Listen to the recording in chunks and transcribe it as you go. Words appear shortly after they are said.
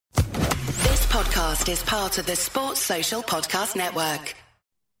podcast is part of the Sports Social Podcast Network.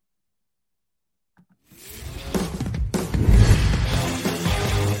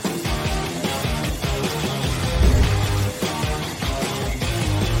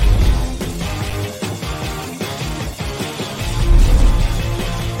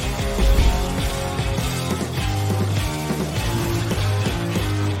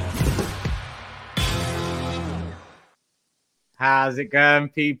 How's it going,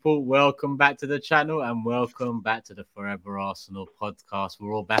 people? Welcome back to the channel and welcome back to the Forever Arsenal podcast.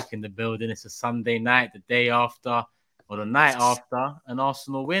 We're all back in the building. It's a Sunday night, the day after, or the night after, an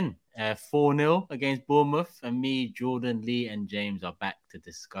Arsenal win. 4-0 against Bournemouth. And me, Jordan, Lee and James are back to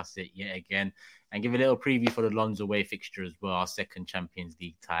discuss it yet again and give a little preview for the Lons away fixture as well, our second Champions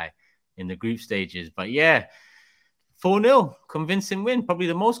League tie in the group stages. But yeah, 4-0, convincing win. Probably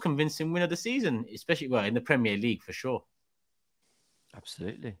the most convincing win of the season, especially in the Premier League for sure.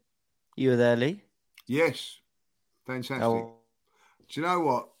 Absolutely. You were there, Lee? Yes. Fantastic. Do you know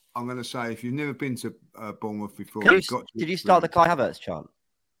what I'm going to say? If you've never been to Bournemouth before... Did you start the Kai Havertz chant?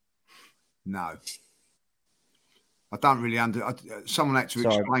 No. I don't really someone had to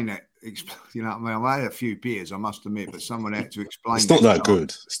explain it. You know what I mean? I had a few beers, I must admit, but someone had to explain it. It's not that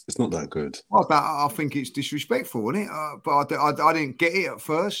good. It's not that good. Well, I think it's disrespectful, isn't it? But I didn't get it at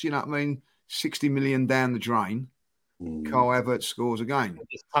first, you know what I mean? 60 million down the drain. Carl Havertz scores again.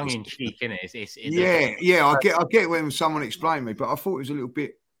 It's tongue in cheek, isn't it? Yeah. I get when someone explained me, but I thought it was a little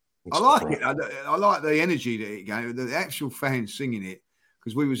bit. I like it. I like the energy that it gave. The actual fans singing it,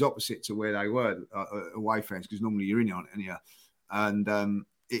 because we was opposite to where they were, away fans. Because normally you're in on it, and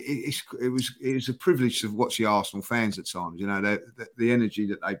it was a privilege to watch the Arsenal fans at times. You know, the energy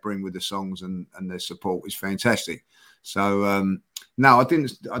that they bring with the songs and their support is fantastic. So no, I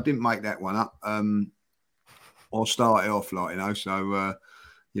didn't make that one up. I'll start it off so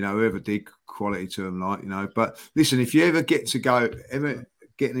whoever did, quality to them, But listen, if you ever get an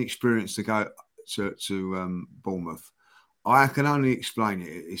experience to go to Bournemouth, I can only explain it.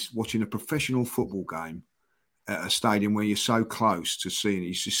 It's watching a professional football game at a stadium where you're so close to seeing it.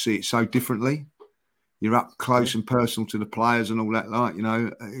 You just see it so differently. You're up close and personal to the players and all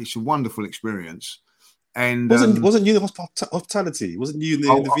that, It's a wonderful experience. And wasn't you in the hospitality? Wasn't you in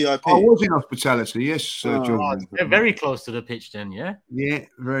the VIP? I was in hospitality, yes, Sir John. They're very close to the pitch then, yeah? Yeah,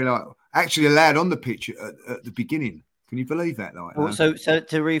 very actually allowed on the pitch at the beginning. Can you believe that? So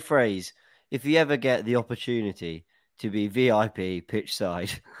to rephrase, if you ever get the opportunity to be VIP pitch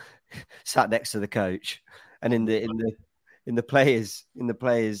side, sat next to the coach, and in the players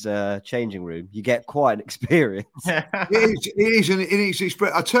changing room, you get quite an experience. it is.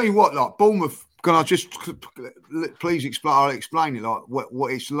 I tell you what, Bournemouth. Can I just please explain? I'll explain it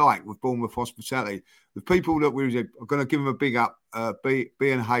what it's like with Bournemouth hospitality. The people that we were going to give them a big up,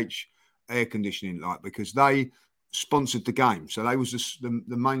 B&H Air Conditioning, because they sponsored the game, so they was the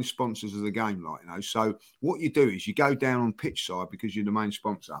main sponsors of the game, So what you do is you go down on pitch side because you're the main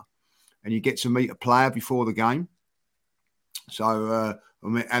sponsor, and you get to meet a player before the game. So I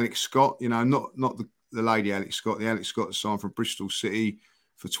met Alex Scott, not the lady Alex Scott, the Alex Scott signed from Bristol City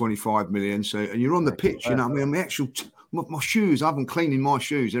for 25 million. So, and you're on the pitch, my shoes, I haven't cleaned in my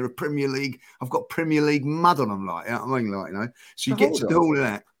shoes. They're a Premier League. I've got Premier League mud on them, So you get to do all of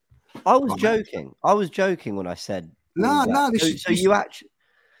that. I was joking. I was joking when I said no. You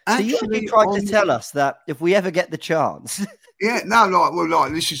actually tried to tell us that if we ever get the chance. Yeah, no, I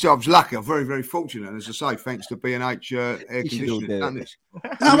was lucky. I'm very, very fortunate. And as I say, thanks to B&H Air Conditioning.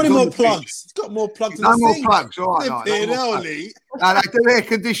 How many more plugs? It's got more plugs than more plugs. All right, no, they do air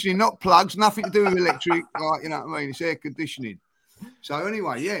conditioning, not plugs. Nothing to do with electric. You know what I mean? It's air conditioning. So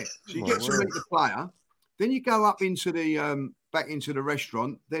anyway, yeah. So you get to meet the player. Then you go up into the back into the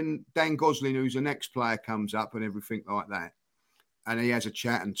restaurant. Then Dan Gosling, who's the next player, comes up and everything like that. And he has a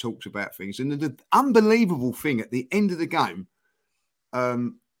chat and talks about things. And the unbelievable thing at the end of the game,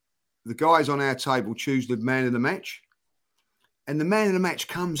 the guys on our table choose the man of the match. And the man of the match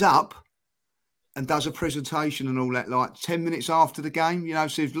comes up and does a presentation and all that, 10 minutes after the game.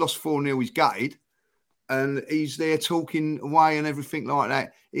 So he's lost 4-0, he's gutted. And he's there talking away and everything like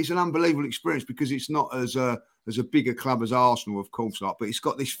that. It's an unbelievable experience because it's not as a bigger club as Arsenal, of course, but it's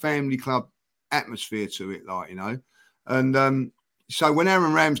got this family club atmosphere to it, And so when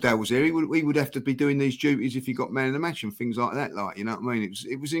Aaron Ramsdale was there, he would have to be doing these duties if he got man of the match and things like that. You know what I mean?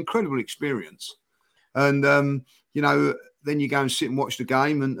 It was an incredible experience. And, then you go and sit and watch the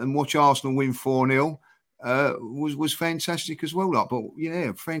game and watch Arsenal win 4-0 was fantastic as well. But,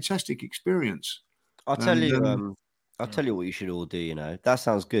 yeah, fantastic experience. I'll tell you what you should all do, That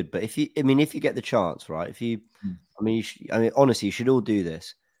sounds good. But if you get the chance, right? Honestly, you should all do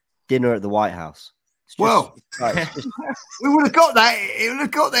this. dinner at the White House. Well, it's just, we would have got that. It would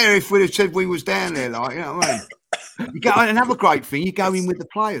have got there if we'd have said we was down there. Like, you know what I mean? You go, another great thing. You go in with the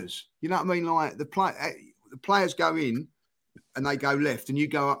players. You know what I mean? Like the players go in. And they go left, and you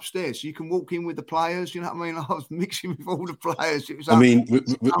go upstairs. So you can walk in with the players. You know what I mean? I was mixing with all the players. It was. I mean,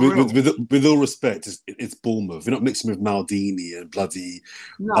 with all respect, it's Bournemouth. We're not mixing with Maldini and bloody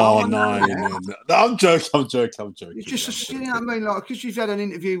R9. I'm joking. It's just, you know what I mean? Like, because you've had an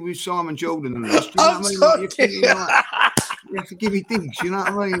interview with Simon Jordan and this. You know what I mean? Like, you're thinking, like, you have to give me things. You know what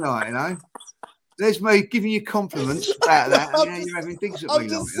I mean? Like, you know. There's me giving you compliments about that. And, you're having things at me. I'm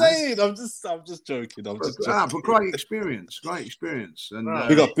just saying. I'm just joking. But great experience. And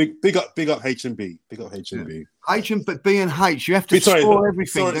big up H&B. Big up H&B. B and H. You have to score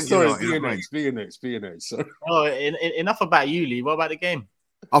everything. B and H. Sorry. Oh, enough about you, Lee. What about the game?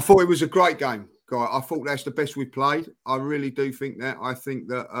 I thought it was a great game, guy. I thought that's the best we've played. I really do think that. I think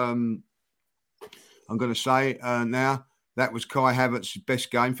that I'm going to say now. That was Kai Havertz's best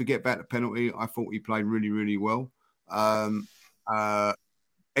game. Forget about the penalty. I thought he played really, really well.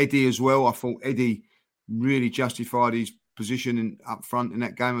 Eddie as well. I thought Eddie really justified his position up front in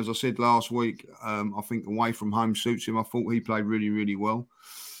that game. As I said last week, I think away from home suits him. I thought he played really, really well.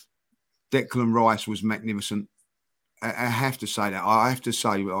 Declan Rice was magnificent. I have to say that. I have to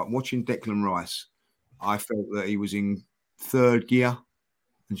say, watching Declan Rice, I felt that he was in third gear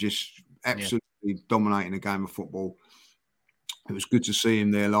and just absolutely dominating a game of football. It was good to see him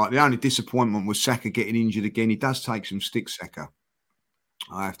there. Like, the only disappointment was Saka getting injured again. He does take some sticks, Saka.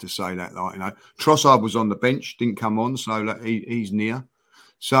 I have to say that. Like, you know, Trossard was on the bench, didn't come on, so he's near.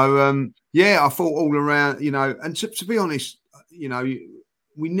 So I thought all around, you know, and to be honest, you know,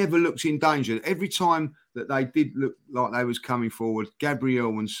 we never looked in danger. Every time that they did look like they was coming forward,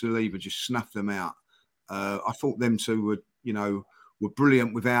 Gabriel and Saliba just snuffed them out. I thought them two were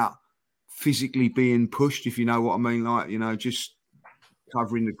brilliant without physically being pushed, if you know what I mean, like, you know, just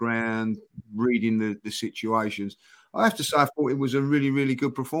covering the ground, reading the situations. I have to say, I thought it was a really, really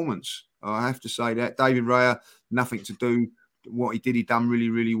good performance. I have to say that. David Raya, nothing to do. What he did, he done really,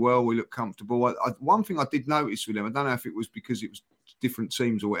 really well. We looked comfortable. One thing I did notice with him, I don't know if it was because it was different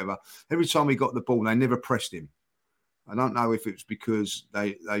teams or whatever, every time he got the ball, they never pressed him. I don't know if it's because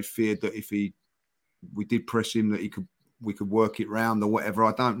they feared that if we did press him, that we could work it round or whatever.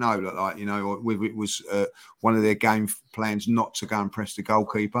 I don't know. Like, you know, it was one of their game plans not to go and press the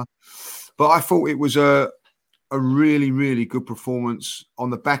goalkeeper. But I thought it was a really, really good performance on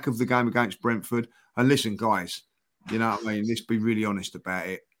the back of the game against Brentford. And listen, guys, you know what I mean? Let's be really honest about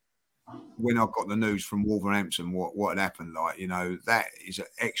it. When I got the news from Wolverhampton, what had happened, like, you know, that is an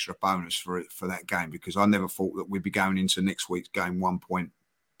extra bonus for that game, because I never thought that we'd be going into next week's game 1 point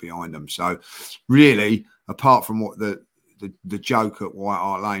behind them. So really, apart from what the joke at White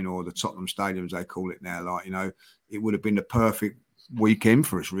Hart Lane, or the Tottenham Stadium as they call it now, like, you know, it would have been the perfect weekend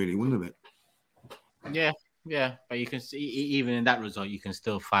for us, really, wouldn't it? Yeah, but you can see, even in that result, you can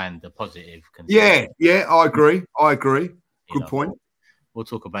still find the positive. Yeah, I agree. Good point. We'll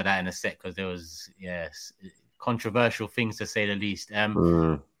talk about that in a sec, because there was controversial things, to say the least.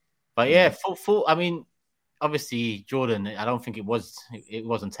 But yeah, I mean, obviously Jordan, I don't think it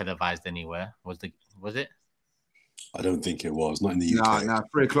wasn't televised anywhere. Was it? I don't think it was. Not in the UK. No,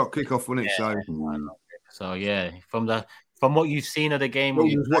 3 o'clock kickoff, wasn't it? Yeah. So yeah, from what you've seen of the game,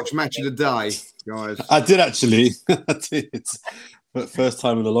 you watch Match of the Day, guys. I did actually. I did, but first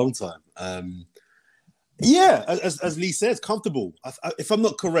time in a long time. Yeah, as Lee says, comfortable. If I'm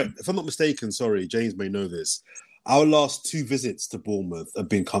not mistaken, sorry, James may know this. Our last 2 visits to Bournemouth have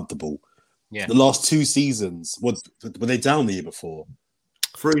been comfortable. Yeah. The last 2 seasons, were they down the year before?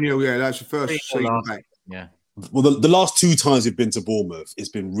 3-0, yeah, that's the first season back. Yeah. Well, the last 2 times we've been to Bournemouth, it's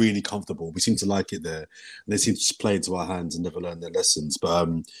been really comfortable. We seem to like it there. And they seem to just play into our hands and never learn their lessons. But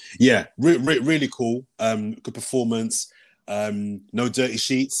really cool. Good performance. No dirty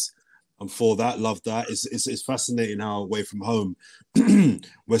sheets. I'm for that. Love that. It's fascinating how away from home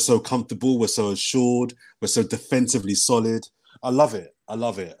we're so comfortable, we're so assured, we're so defensively solid. I love it.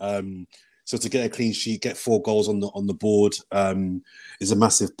 So to get a clean sheet, get 4 goals on the board is a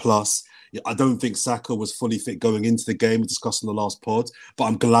massive plus. I don't think Saka was fully fit going into the game. We discussed in the last pod, but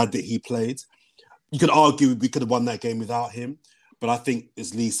I'm glad that he played. You could argue we could have won that game without him, but I think,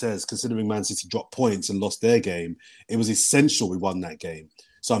 as Lee says, considering Man City dropped points and lost their game, it was essential we won that game.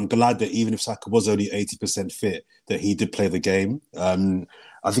 So I'm glad that even if Saka was only 80% fit, that he did play the game.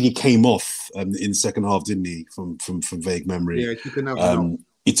 I think he came off in the second half, didn't he? From vague memory. Yeah, he took a knock.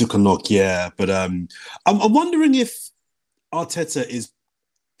 He took a knock, yeah. But I'm wondering if Arteta is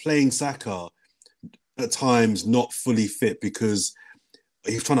playing Saka at times not fully fit, because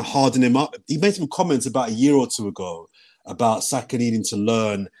He was trying to harden him up. He made some comments about a year or two ago about Saka needing to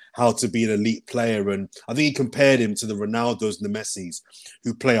learn how to be an elite player. And I think he compared him to the Ronaldos and the Messis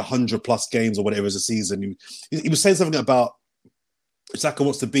who play 100+ games or whatever as a season. He was saying something about Saka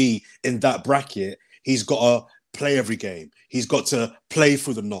wants to be in that bracket. He's got to play every game. He's got to play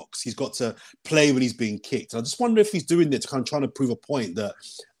through the knocks. He's got to play when he's being kicked. I just wonder if he's doing it to kind of trying to prove a point that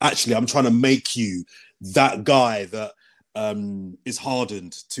actually I'm trying to make you that guy that is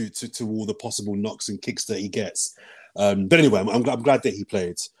hardened to all the possible knocks and kicks that he gets. But anyway, I'm glad that he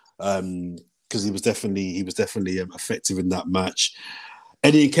played because he was definitely effective in that match.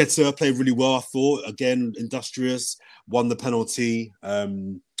 Eddie Nketiah played really well, I thought. Again, industrious, won the penalty.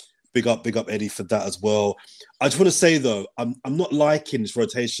 Big up Eddie for that as well. I just want to say though, I'm not liking this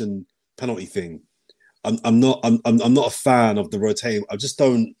rotation penalty thing. I'm not a fan of the rotating. I just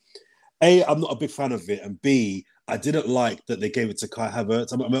don't. A, I'm not a big fan of it, and B, I didn't like that they gave it to Kai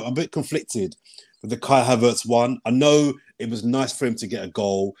Havertz. I'm a bit conflicted with the Kai Havertz one. I know it was nice for him to get a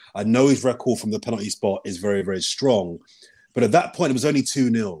goal. I know his record from the penalty spot is very, very strong. But at that point, it was only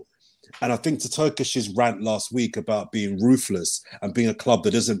 2-0. And I think to Turkish's rant last week about being ruthless and being a club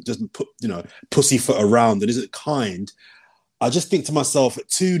that doesn't put, pussyfoot around and isn't kind, I just think to myself, at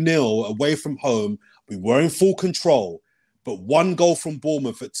 2-0 away from home, we were in full control. But one goal from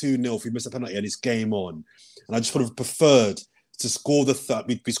Bournemouth at 2-0, if we miss a penalty, and it's game on. And I just would have preferred to score the third.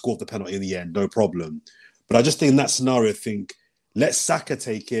 We scored the penalty in the end, no problem. But I just think in that scenario, let Saka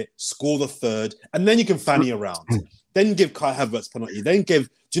take it, score the third, and then you can fanny around. Then give Kai Havertz penalty. Then do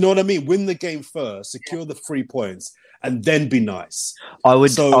you know what I mean? Win the game first, secure the 3 points, and then be nice. I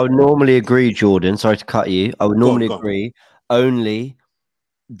would normally agree, Jordan. Sorry to cut you. I would normally agree. Only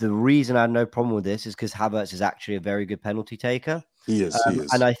the reason I had no problem with this is because Havertz is actually a very good penalty taker. He is.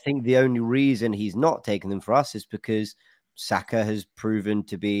 And I think the only reason he's not taking them for us is because Saka has proven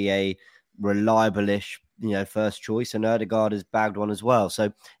to be a reliable-ish, first choice, and Ødegaard has bagged one as well.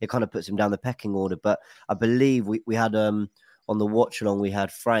 So it kind of puts him down the pecking order. But I believe we had on the watch along, we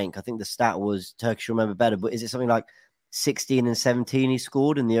had Frank. I think the stat was Turkish remember better, but is it something like 16 and 17 he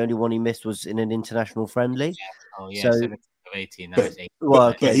scored, and the only one he missed was in an international friendly? Yeah. Oh yeah, so, 17 of 18. That was 8. Well,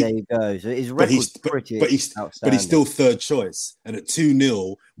 okay, there you go. So his record's pretty outstanding. But he's still third choice, and at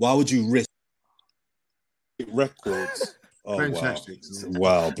 2-0, why would you risk records? Oh, fantastic!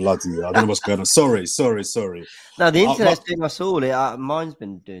 Wow, bloody! I don't know what's going on. Sorry. No, the internet's doing us all. Mine's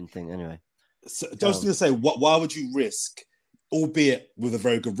been doing things anyway. So, I was going to say, why would you risk, albeit with a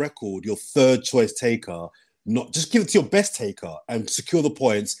very good record, your third choice taker? Not just give it to your best taker and secure the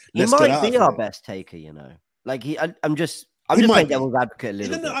points. He might be our best taker, Like I'm just playing devil's advocate a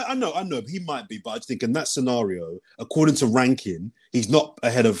little bit. I know. He might be, but I just think in that scenario, according to ranking, he's not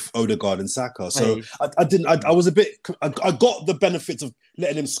ahead of Ødegaard and Saka. So I was a bit. I got the benefits of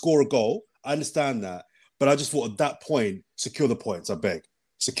letting him score a goal. I understand that, but I just thought at that point, secure the points. I beg,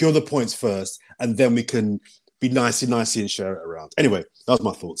 secure the points first, and then we can be nicey and share it around. Anyway, that was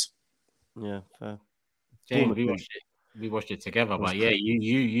my thoughts. Yeah, fair. James, we watched it together, but yeah,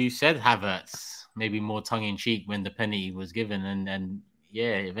 you said Havertz. Maybe more tongue-in-cheek when the penalty was given, and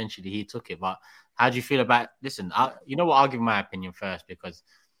yeah, eventually he took it. But how do you feel about? Listen, you know what? I'll give my opinion first, because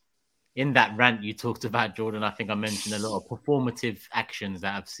in that rant you talked about, Jordan, I think I mentioned a lot of performative actions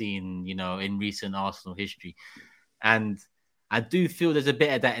that I've seen, in recent Arsenal history, and I do feel there's a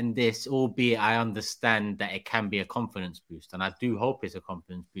bit of that in this, albeit I understand that it can be a confidence boost, and I do hope it's a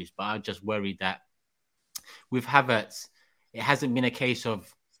confidence boost. But I just worry that with Havertz, it hasn't been a case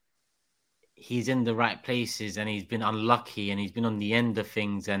of he's in the right places and he's been unlucky and he's been on the end of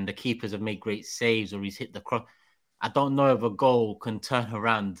things and the keepers have made great saves or he's hit the cross. I don't know if a goal can turn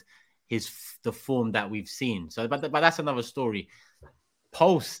around the form that we've seen. So, but that's another story.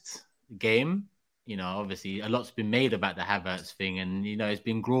 Post game, obviously a lot's been made about the Havertz thing, and it's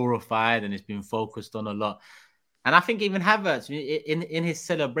been glorified and it's been focused on a lot. And I think even Havertz in his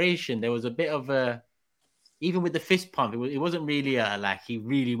celebration, there was a bit of a. Even with the fist pump, it wasn't really like he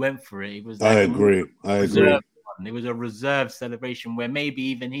really went for it. It was. Like I agree. It was a reserved celebration where maybe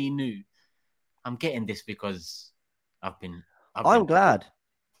even he knew, I'm getting this because I'm glad.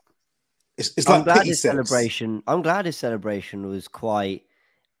 It's like glad his celebration. I'm glad his celebration was quite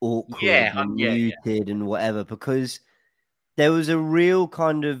awkward and muted and whatever, because there was a real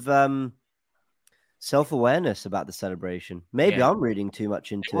kind of self-awareness about the celebration. Maybe I'm reading too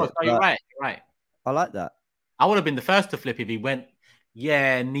much into it. You're right. I like that. I would have been the first to flip if he went,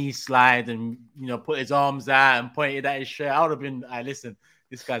 knee slide and, put his arms out and pointed at his shirt. I would have been, listen,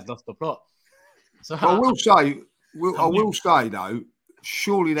 this guy's lost the plot. So I will say though,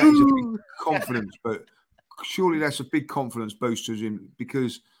 surely that is a big confidence, but surely that's a big confidence booster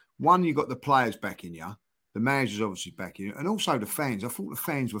because one, you got the players backing you, the manager's obviously backing you, and also the fans. I thought the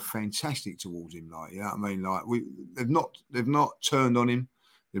fans were fantastic towards him. Like, you know what I mean? Like, they've not turned on him.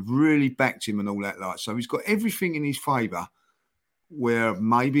 They've really backed him and all that. Like, so he's got everything in his favour. Where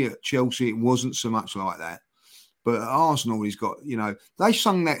maybe at Chelsea it wasn't so much like that, but at Arsenal he's got. You know, they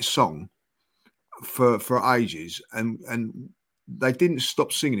sung that song for ages, and they didn't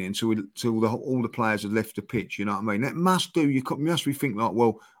stop singing it until all the players had left the pitch. You know what I mean? That must do. You must be thinking like,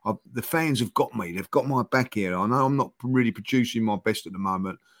 well, the fans have got me. They've got my back here. I know I'm not really producing my best at the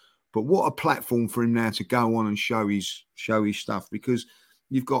moment, but what a platform for him now to go on and show his stuff, because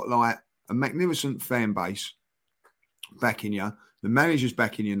you've got like a magnificent fan base backing you. The manager's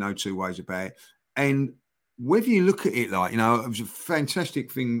backing you, no two ways about it. And whether you look at it like, you know, it was a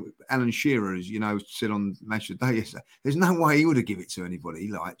fantastic thing Alan Shearer, as you know, said on Match of the Day yesterday. There's no way he would have given it to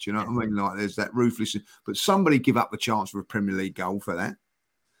anybody. Like, do you know what I mean? Like, there's that ruthless. But somebody give up the chance for a Premier League goal for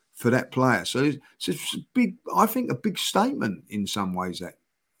that player. So it's a big, I think, a big statement in some ways that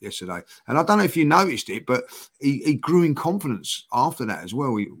yesterday. And I don't know if you noticed it, but he grew in confidence after that as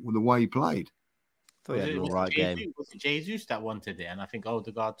well, with the way he played. Thought he had an all right game. Was it Jesus that wanted it? And I think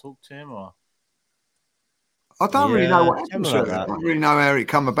Odegaard talked to him, or I don't really know what happened. I don't really know how it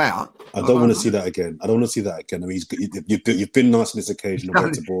come about. I don't want to see that again. I mean, you've been nice on this occasion.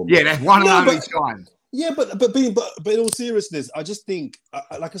 Yeah, that's one only time. Yeah, but in all seriousness, I just think,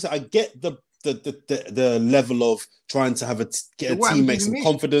 like I said, I get the level of trying to get a teammate some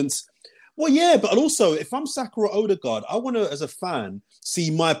confidence. Well, yeah, but also if I'm Saka or Odegaard, I want to, as a fan,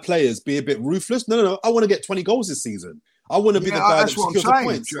 see my players be a bit ruthless. No. I want to get 20 goals this season. I want to be the guy that secures the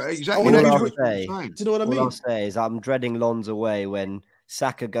points. Exactly. Do you know what I mean? All I'll say is I'm dreading Lon's away when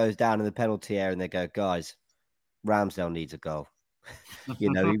Saka goes down in the penalty area and they go, guys, Ramsdale needs a goal.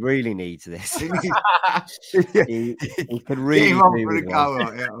 You know, he really needs this. he could really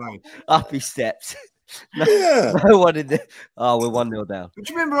up he steps. No one in there. Oh, we're 1-0 down. But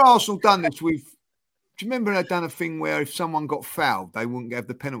do you remember Arsenal done this with? Do you remember they'd done a thing where if someone got fouled, they wouldn't have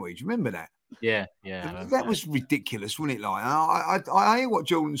the penalty? Do you remember that? Yeah. That was ridiculous, wasn't it? Like, I hear what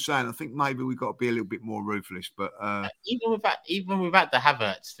Jordan's saying. I think maybe we've got to be a little bit more ruthless. But even without the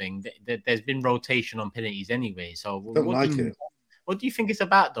Havertz thing, there's been rotation on penalties anyway. So what do you think it's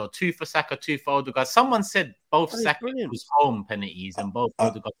about, though? 2 for Saka, 2 for Odegaard. Someone said both Saka was home penalties and both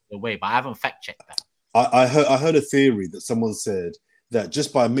Odegaard was away, but I haven't fact checked that. I heard a theory that someone said that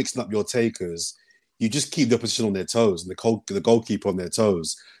just by mixing up your takers, you just keep the opposition on their toes and the goalkeeper on their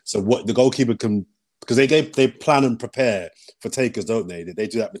toes. So what the goalkeeper can, because they plan and prepare for takers, don't they? They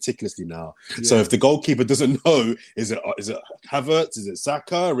do that meticulously now. Yeah. So if the goalkeeper doesn't know, is it Havertz, is it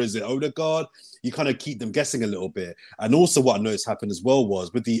Saka, or is it Odegaard? You kind of keep them guessing a little bit. And also what I noticed happened as well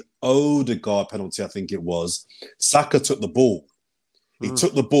was with the Odegaard penalty, I think it was, Saka took the ball. He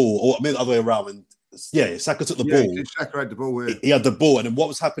took the ball, or maybe the other way around. And Saka took the ball. Saka had the ball. Yeah. He had the ball, and then what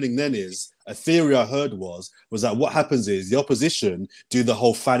was happening then is a theory I heard was that what happens is the opposition do the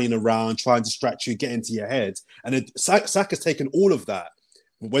whole fanning around, try and distract you, get into your head, and then Saka's taken all of that.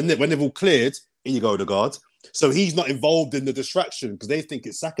 When they've all cleared, in you go, Odegaard. So he's not involved in the distraction because they think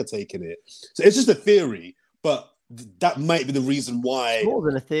it's Saka taking it. So it's just a theory, but that might be the reason why. It's more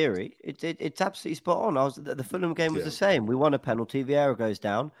than a theory. It's absolutely spot on. The Fulham game was the same. We won a penalty. Vieira goes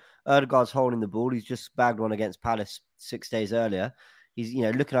down. Odegaard's holding the ball. He's just bagged one against Palace 6 days earlier. He's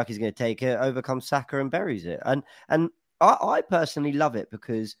looking like he's going to take it. Overcomes Saka and buries it. And I personally love it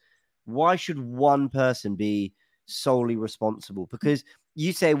because why should one person be solely responsible? Because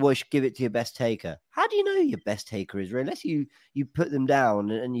you say, well, you should give it to your best taker. How do you know who your best taker is? Unless you put them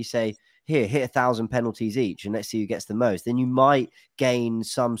down and you say, here, hit 1,000 penalties each, and let's see who gets the most. Then you might gain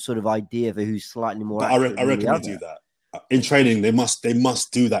some sort of idea for who's slightly more. I reckon they do that in training. They must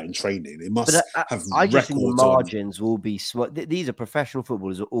do that in training. They must have. I just think the margins will be. These are professional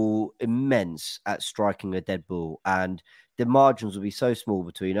footballers, are all immense at striking a dead ball, and the margins will be so small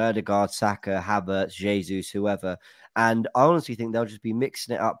between Odegaard, Saka, Havertz, Jesus, whoever. And I honestly think they'll just be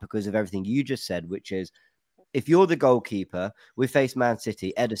mixing it up because of everything you just said, which is, if you're the goalkeeper, we face Man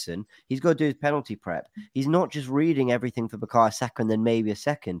City, Ederson, he's got to do his penalty prep. He's not just reading everything for Bukayo Saka and then maybe a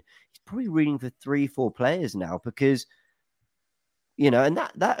second. He's probably reading for 3-4 players now because, and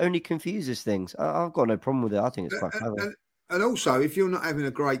that only confuses things. I've got no problem with it. I think it's quite clever. And also, if you're not having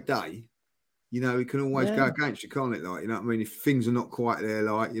a great day, it can always go against you, can't it? Like, you know what I mean? If things are not quite there,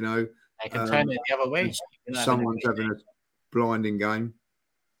 like, they can turn it the other way. Someone's having a blinding game.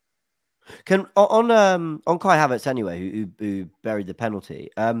 On Kai Havertz anyway, who buried the penalty.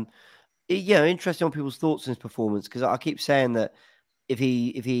 Interesting on people's thoughts on his performance, because I keep saying that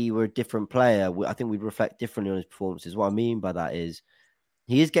if he were a different player, I think we'd reflect differently on his performances. What I mean by that is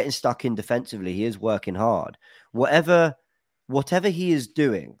he is getting stuck in defensively. He is working hard. Whatever he is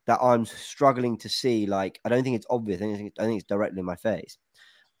doing that I'm struggling to see, like, I don't think it's obvious. I think it's directly in my face.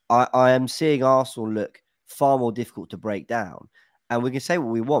 I am seeing Arsenal look far more difficult to break down. And we can say what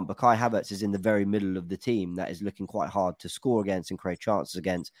we want, but Kai Havertz is in the very middle of the team that is looking quite hard to score against and create chances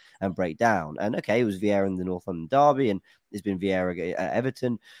against and break down. And okay, it was Vieira in the North London derby, and there's been Vieira at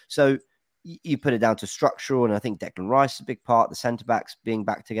Everton. So you put it down to structural, and I think Declan Rice is a big part. The centre backs being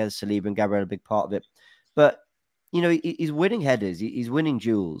back together, Saliba and Gabriel, a big part of it. But you know, he's winning headers, he's winning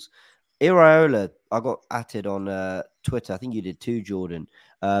duels. Iraola, I got atted on Twitter. I think you did too, Jordan.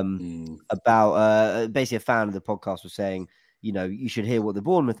 About basically a fan of the podcast was saying, you know, you should hear what the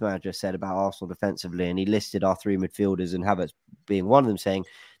Bournemouth manager said about Arsenal defensively. And he listed our three midfielders and Havertz being one of them, saying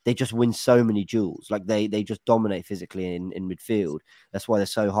they just win so many duels. Like they just dominate physically in midfield. That's why they're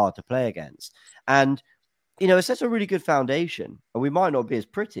so hard to play against. And, you know, it sets a really good foundation. And we might not be as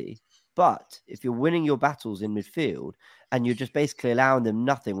pretty, but if you're winning your battles in midfield and you're just basically allowing them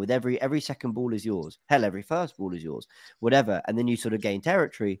nothing with every second ball is yours, hell, every first ball is yours, whatever, and then you sort of gain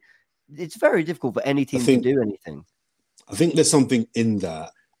territory, it's very difficult for any team to do anything. I think there's something in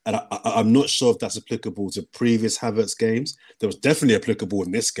that. And I'm not sure if that's applicable to previous Havertz games. That was definitely applicable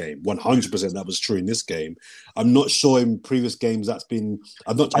in this game. 100% that was true in this game. I'm not sure in previous games that's been...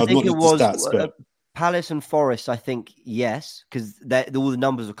 I've not looked at the stats, but... Palace and Forest, I think, yes, because all the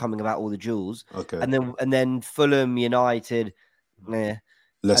numbers were coming about all the duels. Okay. And then Fulham, United, Less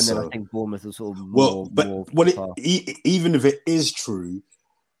and then so. I think Bournemouth was sort of even if it is true,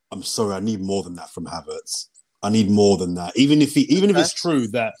 I'm sorry, I need more than that from Havertz. I need more than that. Even if it's true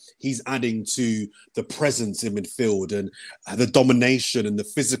that he's adding to the presence in midfield and the domination and the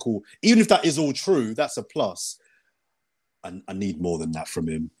physical, even if that is all true, that's a plus. I need more than that from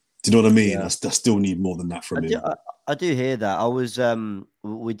him. Do you know what I mean? Yeah. I still need more than that from him. I do hear that. I was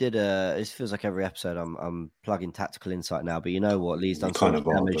we did it feels like every episode I'm plugging Tactical Insight now, but you know what? Lee's done so much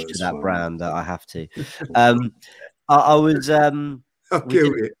damage to that brand that I have to. I was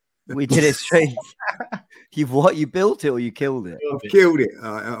we did it straight. You built it or you killed it? I've killed it.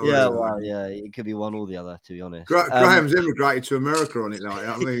 Yeah, well, yeah, it could be one or the other, to be honest. Graham's emigrated to America on it, like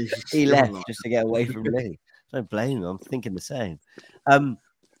I mean, he left just to get away from Lee. Don't blame him. I'm thinking the same.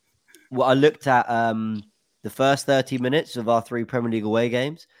 Well, I looked at the first 30 minutes of our 3 Premier League away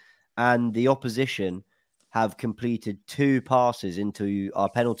games, and the opposition have completed 2 passes into our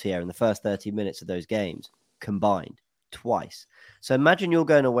penalty area in the first 30 minutes of those games combined twice. So imagine you're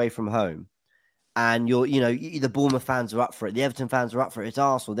going away from home and the Bournemouth fans are up for it. The Everton fans are up for it. It's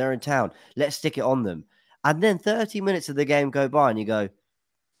Arsenal. They're in town. Let's stick it on them. And then 30 minutes of the game go by and you go,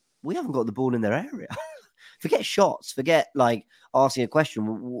 we haven't got the ball in their area. Forget shots. Forget like asking a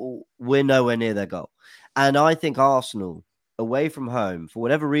question. We're nowhere near their goal. And I think Arsenal away from home, for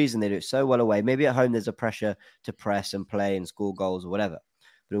whatever reason, they do it so well away. Maybe at home there's a pressure to press and play and score goals or whatever.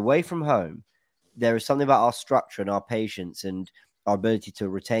 But away from home, there is something about our structure and our patience and our ability to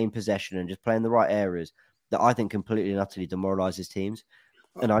retain possession and just play in the right areas that I think completely and utterly demoralizes teams.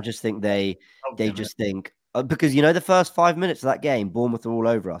 And I just think they just think, because, the first 5 minutes of that game, Bournemouth were all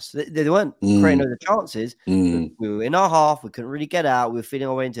over us. They weren't creating other chances. We were in our half. We couldn't really get out. We were feeding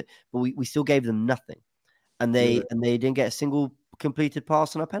our way into it, but we still gave them nothing. And they didn't get a single completed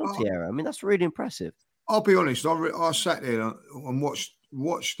pass on a penalty area. I mean, that's really impressive. I'll be honest. I sat there and watched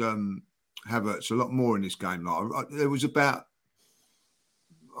Havertz a lot more in this game. There was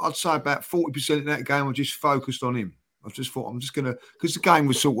I'd say about 40% of that game I just focused on him. I just thought, I'm just going to, because the game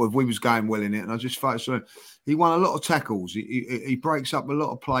was we was going well in it, and I just focused on him. He won a lot of tackles. He breaks up a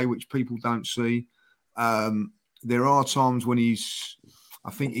lot of play, which people don't see. There are times when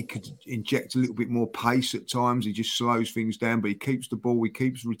I think he could inject a little bit more pace at times. He just slows things down, but he keeps the ball. He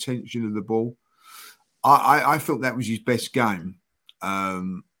keeps retention of the ball. I felt that was his best game.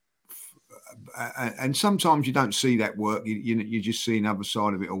 And sometimes you don't see that work. You just see another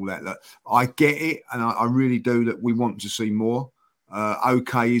side of it all. That I get it, and I really do. That we want to see more.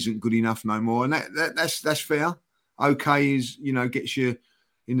 Okay isn't good enough no more, and that's fair. Okay is gets you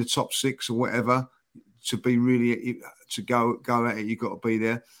in the top 6 or whatever. To be really to go at it, you've got to be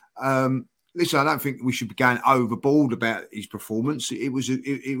there. Listen, I don't think we should be going overboard about his performance. It was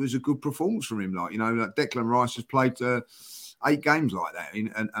a good performance from him. Like Declan Rice has played 8 games like that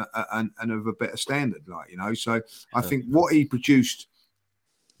and of a better standard, So I think what he produced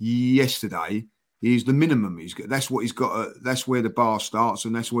yesterday is the minimum. That's what he's got. That's where the bar starts,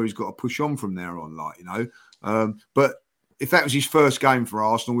 and that's where he's got to push on from there on. But if that was his first game for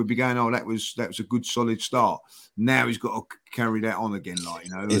Arsenal, we'd be going, "Oh, that was a good solid start." Now he's got to carry that on again,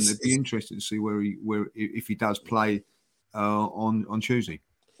 and it'd be interesting to see where if he does play on Tuesday.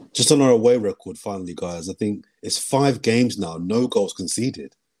 Just on our away record, finally, guys, I think it's 5 games now, no goals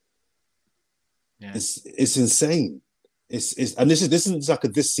conceded. Yeah. It's insane. And this isn't like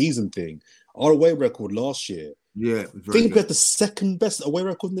this season thing. Our away record last year. Yeah, I think we had the second best away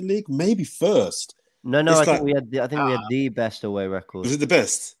record in the league, maybe first. No, I think we had the best away record. Was it the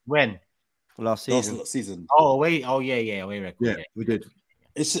best? When? Last season. Last season. Oh, away. Oh, yeah, away record. Yeah, we did.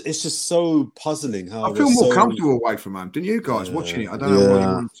 It's just so puzzling how I feel more comfortable away from home. Didn't you guys watching it? I don't know what you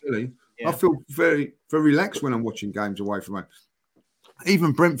want to tell you. Yeah. I feel very, very relaxed when I'm watching games away from home.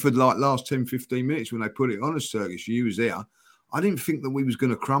 Even Brentford, like last 10, 15 minutes when they put it on us, Sergis, you was there. I didn't think that we was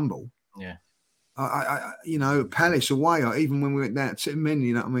going to crumble. Yeah. Palace away, even when we went down to men,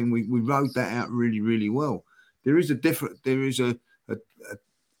 you know what I mean? We rode that out really, really well. We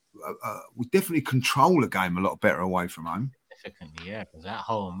definitely control a game a lot better away from home. Significantly, yeah, because at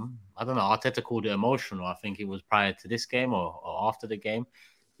home, I don't know, Arteta called it emotional. I think it was prior to this game or after the game.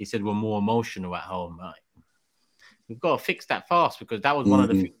 He said we're more emotional at home. We've got to fix that fast because that was one of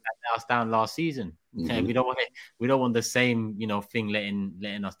the things that let us down last season. Mm-hmm. We don't want the same, thing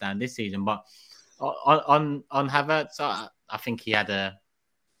letting us down this season. But on Havertz, I think he had a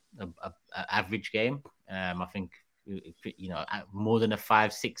average game. I think more than a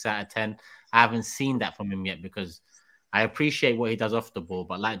 5-6 out of 10. I haven't seen that from him yet because I appreciate what he does off the ball,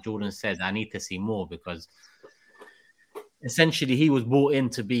 but like Jordan says, I need to see more because essentially he was brought in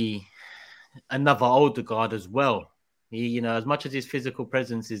to be another Odegaard as well. He, as much as his physical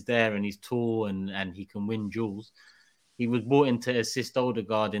presence is there and he's tall and he can win duels, he was brought in to assist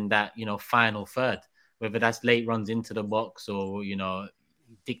Odegaard in that, final third, whether that's late runs into the box or,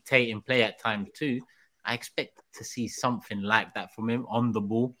 dictating play at times too. I expect to see something like that from him on the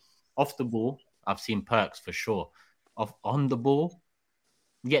ball. Off the ball, I've seen perks for sure. On the ball,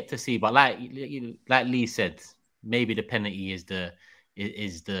 yet to see. But like Lee said, maybe the penalty is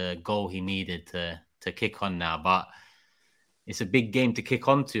the goal he needed to kick on now. But it's a big game to kick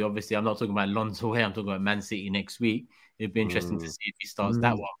on to. Obviously, I'm not talking about Lons away. I'm talking about Man City next week. It'd be interesting to see if he starts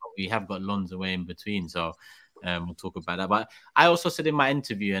that one. But we have got Lons away in between, so we'll talk about that. But I also said in my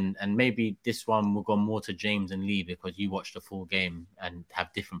interview, and maybe this one will go more to James and Lee because you watched the full game and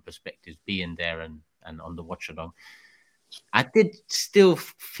have different perspectives being there and on the watch along. I did still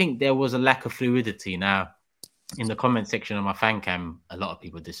think there was a lack of fluidity. Now, in the comment section of my fan cam, a lot of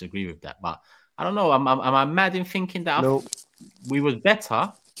people disagree with that. But I don't know. Am I mad in thinking that we was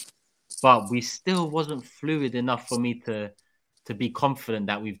better, but we still wasn't fluid enough for me to be confident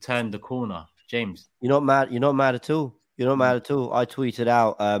that we've turned the corner? James, you're not mad. You're not mad at all. You're not mad at all. I tweeted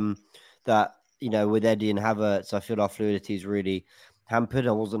out that with Eddie and Havertz, I feel our fluidity is really hampered.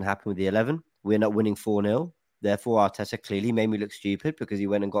 I wasn't happy with the 11. We're not winning 4-0. Therefore, Arteta clearly made me look stupid because he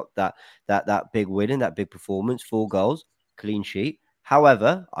went and got that big win and that big performance, 4 goals, clean sheet.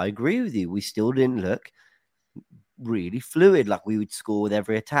 However, I agree with you. We still didn't look really fluid. Like we would score with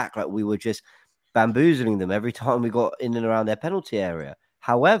every attack. Like we were just bamboozling them every time we got in and around their penalty area.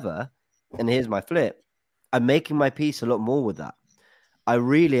 However, and here's my flip, I'm making my peace a lot more with that. I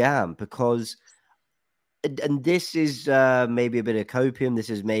really am because, and this is maybe a bit of copium. This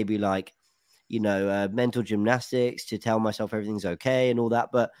is maybe like, mental gymnastics to tell myself everything's okay and all that.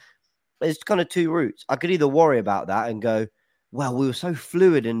 But there's kind of 2 routes. I could either worry about that and go, well, we were so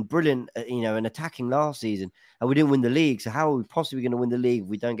fluid and brilliant, and attacking last season and we didn't win the league. So how are we possibly going to win the league if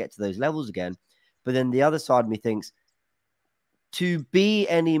we don't get to those levels again? But then the other side of me thinks to be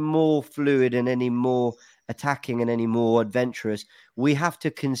any more fluid and any more attacking and any more adventurous, we have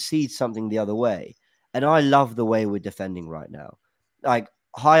to concede something the other way. And I love the way we're defending right now. Like,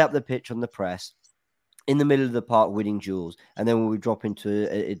 high up the pitch on the press, in the middle of the park winning duels, and then when we drop into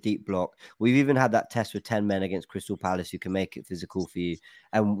a deep block, we've even had that test with 10 men against Crystal Palace who can make it physical for you,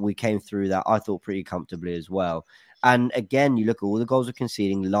 and we came through that, I thought, pretty comfortably as well. And again, you look at all the goals we're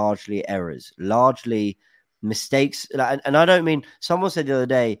conceding, largely errors, largely mistakes. And I don't mean, someone said the other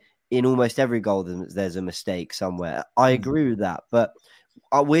day, in almost every goal there's a mistake somewhere. I agree with that, but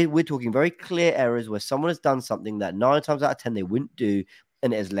we're talking very clear errors where someone has done something that 9 times out of 10 they wouldn't do,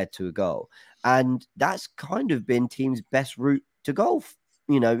 and it has led to a goal. And that's kind of been team's best route to goal.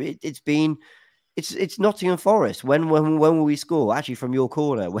 It's Nottingham Forest. When will we score? Actually, from your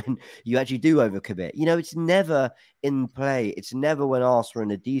corner, when you actually do overcommit. It's never in play. It's never when Arsenal are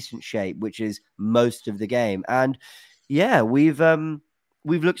in a decent shape, which is most of the game. And yeah, we've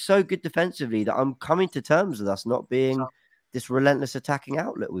looked so good defensively that I'm coming to terms with us not being this relentless attacking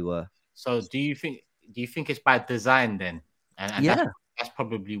outlet we were. So do you think it's by design then? and that's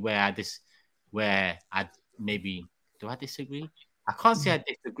probably where I maybe do I disagree? I can't say I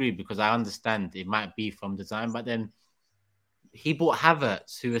disagree because I understand it might be from design, but then he bought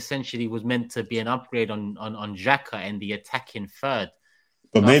Havertz, who essentially was meant to be an upgrade on Xhaka and the attacking third.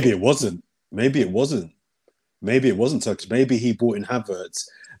 But maybe it wasn't. Maybe it wasn't. Maybe it wasn't Turkish. Maybe he bought in Havertz.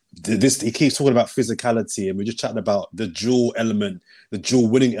 He keeps talking about physicality, and we're just chatting about the dual element, the dual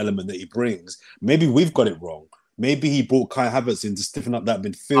winning element that he brings. Maybe we've got it wrong. Maybe he brought Kai Havertz in to stiffen up that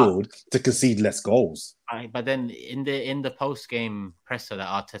midfield to concede less goals. But then in the post game presser that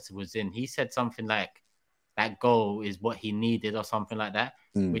Arteta was in, he said something like that goal is what he needed or something like that,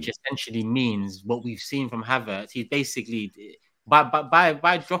 which essentially means what we've seen from Havertz. He basically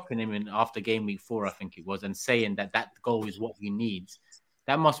by dropping him in after game week 4, I think it was, and saying that goal is what he needs.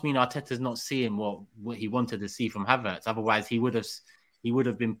 That must mean Arteta's not seeing what he wanted to see from Havertz. Otherwise, he would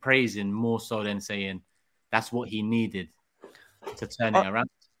have been praising more so than saying that's what he needed to turn it around.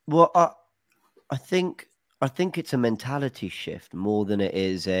 Well, I think it's a mentality shift more than it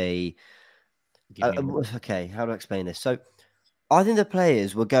is a. Okay, how do I explain this? So, I think the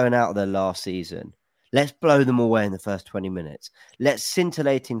players were going out there last season. Let's blow them away in the first 20 minutes. Let's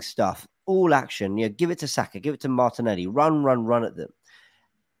scintillating stuff, all action. Give it to Saka, give it to Martinelli, run at them.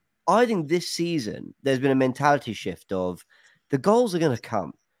 I think this season there's been a mentality shift of the goals are going to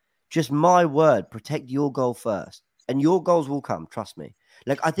come. Just my word, protect your goal first, and your goals will come. Trust me.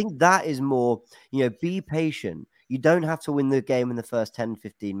 Like, I think that is more, be patient. You don't have to win the game in the first 10,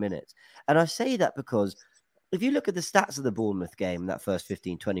 15 minutes. And I say that because if you look at the stats of the Bournemouth game, that first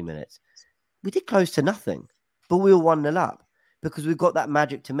 15, 20 minutes, we did close to nothing, but we were 1-0 up because we've got that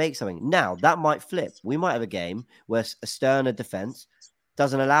magic to make something. Now, that might flip. We might have a game where a sterner defense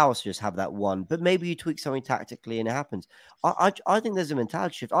doesn't allow us to just have that one, but maybe you tweak something tactically and it happens. I think there's a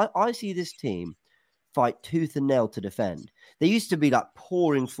mentality shift. I see this team fight tooth and nail to defend. They used to be like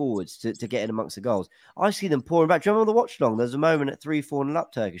pouring forwards to get in amongst the goals. I see them pouring back. Do you remember the watch long? There's a moment at 3-4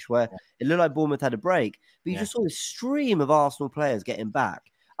 up Turkish where it looked like Bournemouth had a break, but you just saw this stream of Arsenal players getting back.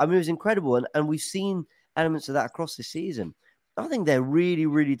 I mean, it was incredible. And we've seen elements of that across the season. I think they're really,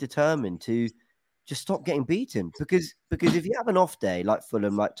 really determined to just stop getting beaten because if you have an off day like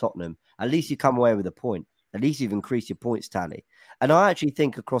Fulham, like Tottenham, at least you come away with a point. At least you've increased your points tally. And I actually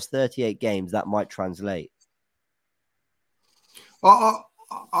think across 38 games that might translate.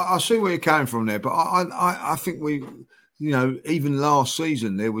 I see where you're coming from there, but I think we, even last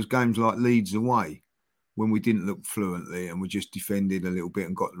season there was games like Leeds away when we didn't look fluently and we just defended a little bit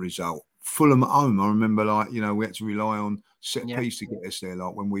and got the result. Fulham at home, I remember, we had to rely on set piece to get us there,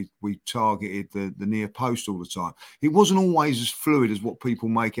 like when we targeted the near post all the time. It wasn't always as fluid as what people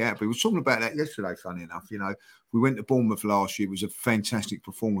make it out. But we were talking about that yesterday, funny enough. We went to Bournemouth last year. It was a fantastic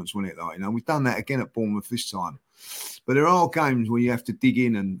performance, wasn't it? We've done that again at Bournemouth this time. But there are games where you have to dig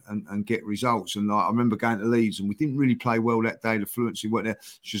in and get results. And I remember going to Leeds and we didn't really play well that day. The fluency weren't there.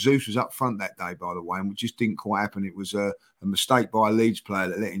 Jesus was up front that day, by the way, and it just didn't quite happen. It was a mistake by a Leeds player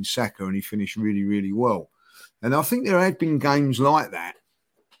that let in Saka and he finished really, really well. And I think there had been games like that.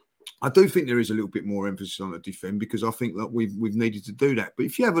 I do think there is a little bit more emphasis on the defend because I think that we've needed to do that. But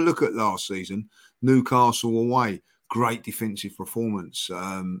if you have a look at last season, Newcastle away, great defensive performance.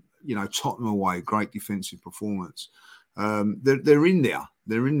 Tottenham away, great defensive performance. They're in there.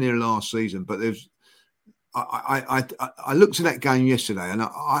 They're in there last season. But I looked at that game yesterday and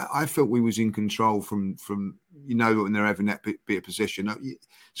I felt we was in control from when they're having that bit of possession,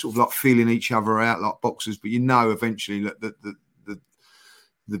 sort of like feeling each other out like boxers. But eventually that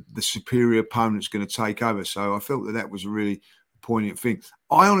the superior opponent's going to take over. So I felt that was a really poignant thing.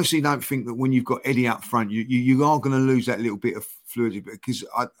 I honestly don't think that when you've got Eddie up front, you are going to lose that little bit of fluidity because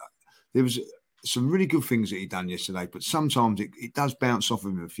there was some really good things that he done yesterday, but sometimes it does bounce off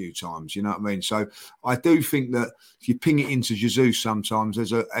him a few times. You know what I mean? So I do think that if you ping it into Jesus sometimes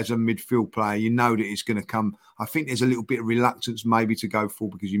as a midfield player, that it's going to come. I think there's a little bit of reluctance maybe to go full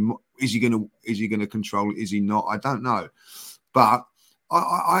because is he going to control it? Is he not? I don't know, but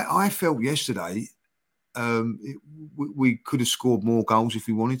I felt yesterday we could have scored more goals if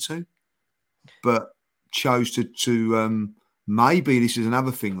we wanted to, but chose to maybe this is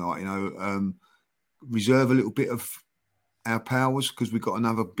another thing, reserve a little bit of our powers because we've got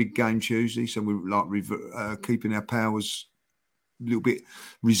another big game Tuesday, so we're keeping our powers a little bit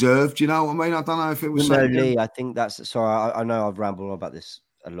reserved. You know what I mean? I don't know if it was. No, Lee, I think that's sorry. I know I've rambled on about this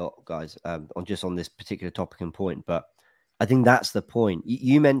a lot, guys, on this particular topic and point, but I think that's the point.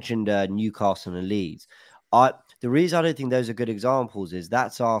 You mentioned Newcastle and Leeds. The reason I don't think those are good examples is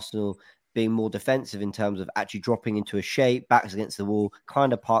that's Arsenal being more defensive in terms of actually dropping into a shape, backs against the wall,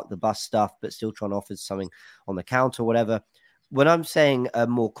 kind of park the bus stuff, but still trying to offer something on the counter or whatever. when I'm saying a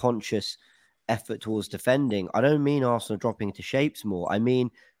more conscious effort towards defending, I don't mean Arsenal dropping into shapes more. I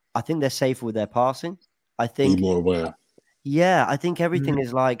mean, I think they're safer with their passing. I Be think more aware. Yeah, I think everything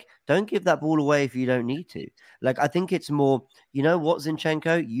is like, don't give that ball away if you don't need to. Like, I think it's more, you know what,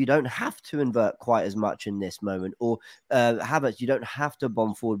 Zinchenko, you don't have to invert quite as much in this moment. Or Havertz, you don't have to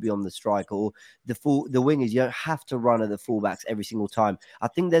bomb forward beyond the striker. Or the wingers, you don't have to run at the fullbacks every single time. I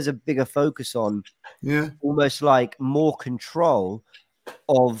think there's a bigger focus on almost like more control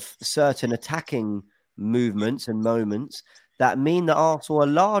of certain attacking movements and moments that mean that Arsenal are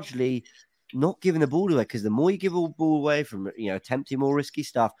largely not giving the ball away, because the more you give a ball away from, attempting more risky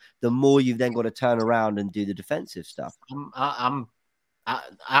stuff, the more you've then got to turn around and do the defensive stuff. I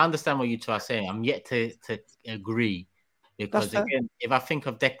understand what you two are saying. I'm yet to agree, because again, if I think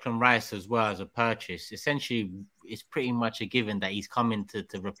of Declan Rice as well as a purchase, essentially it's pretty much a given that he's coming to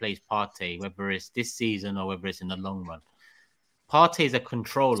replace Partey, whether it's this season or whether it's in the long run. Partey is a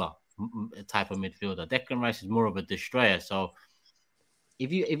controller type of midfielder. Declan Rice is more of a destroyer. So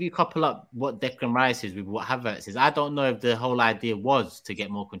if you couple up what Declan Rice is with what Havertz is, I don't know if the whole idea was to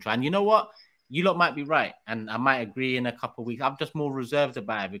get more control. And you know what? You lot might be right, and I might agree in a couple of weeks. I'm just more reserved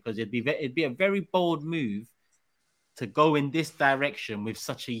about it, because it'd be a very bold move to go in this direction with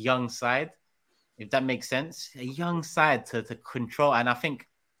such a young side, if that makes sense. A young side to control, and I think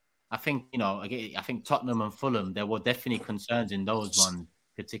I think Tottenham and Fulham, there were definitely concerns in those ones,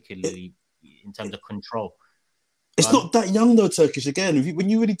 particularly in terms of control. It's not that young though, Turkish. Again, when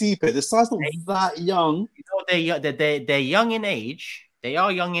you really deep it, the side's not that young. They're young in age. They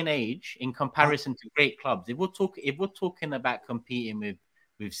are young in age in comparison to great clubs. If we're talking about competing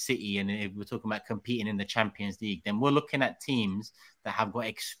with City, and if we're talking about competing in the Champions League, then we're looking at teams that have got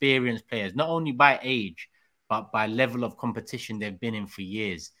experienced players, not only by age, but by level of competition they've been in for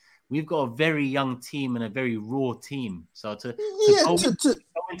years. We've got a very young team and a very raw team. So to go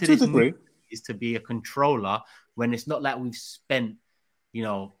into this move is to be a controller, when it's not like we've spent,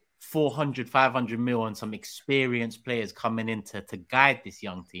 400, 500 mil on some experienced players coming in to guide this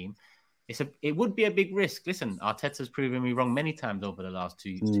young team. It would be a big risk. Listen, Arteta's proven me wrong many times over the last 2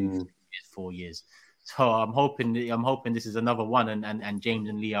 years, 4 years. So I'm hoping this is another one. And James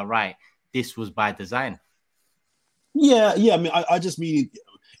and Lee are right. This was by design. Yeah. I mean, I just mean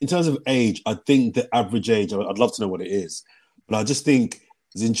in terms of age, I think the average age, I'd love to know what it is, but I just think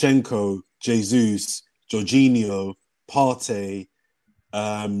Zinchenko, Jesus, Jorginho, Partey,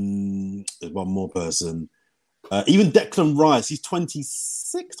 there's one more person. Even Declan Rice, he's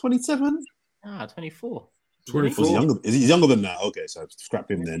 26, 27? 24. 24. He's younger than that. Okay, so scrap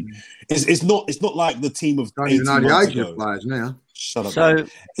him then. It's not like the team of don't even know the age of players now. Shut up. So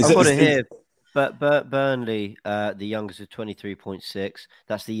I've got it here. But Burnley, the youngest is 23.6.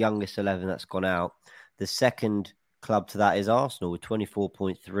 That's the youngest 11 that's gone out. The second club to that is Arsenal with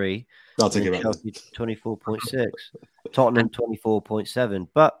 24.3. I'll take it back. 24.6. Tottenham 24.7.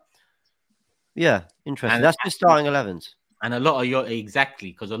 But yeah, interesting. That's the starting 11s. And a lot of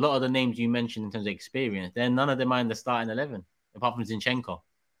because a lot of the names you mentioned in terms of experience, then none of them are in the starting 11, apart from Zinchenko.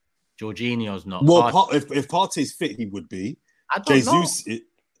 Jorginho's not. Well, if Partey's fit, he would be.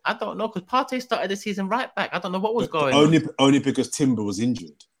 I don't know, because Partey started the season right back. I don't know what was going on. Only because Timber was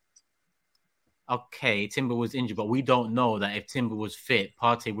injured. Okay, Timber was injured, but we don't know that if Timber was fit,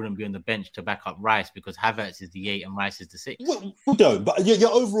 Partey wouldn't be on the bench to back up Rice, because Havertz is the 8 and Rice is the 6. Well, no, but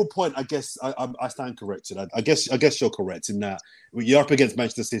your overall point, I guess, I stand corrected. I guess you're correct in that you're up against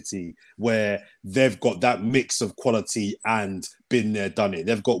Manchester City, where they've got that mix of quality and been there, done it.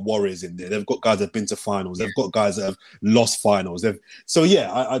 They've got warriors in there. They've got guys that have been to finals. They've got guys that have lost finals. I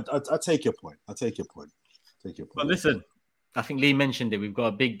take your point. But listen, I think Lee mentioned it. We've got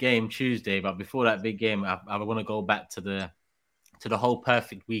a big game Tuesday, but before that big game, I want to go back to the whole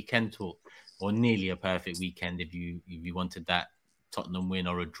perfect weekend talk, or nearly a perfect weekend if you wanted that Tottenham win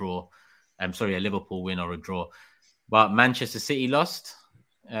or a draw. A Liverpool win or a draw. But Manchester City lost.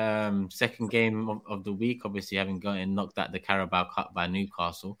 Second game of the week, obviously having gotten knocked out the Carabao Cup by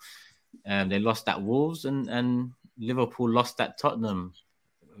Newcastle. They lost at Wolves, and Liverpool lost at Tottenham.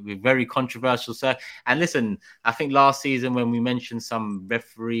 With very controversial, sir. And listen, I think last season when we mentioned some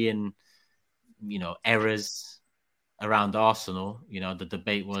refereeing, errors around Arsenal, the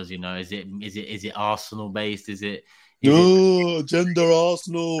debate was, is it Arsenal based? Is it gender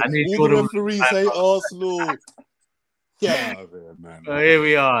Arsenal? All the referees say Arsenal. Yeah, man. So here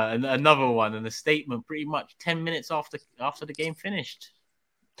we are, another one, and a statement pretty much 10 minutes after the game finished.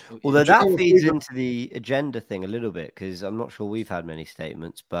 Although that feeds into the agenda thing a little bit, because I'm not sure we've had many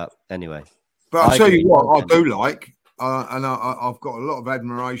statements, but anyway. But I'll tell you what I do like, and I've got a lot of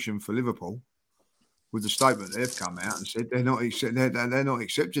admiration for Liverpool. with the statement they've come out and said they're not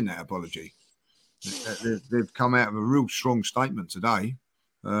accepting that apology. They've come out with a real strong statement today.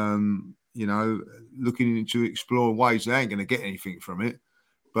 You know, looking to explore ways they ain't going to get anything from it.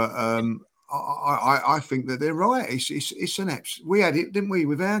 But I think that they're right. It's an apps. We had it, didn't we,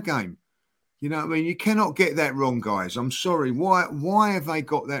 with our game? You know what I mean? You cannot get that wrong, guys. I'm sorry. Why have they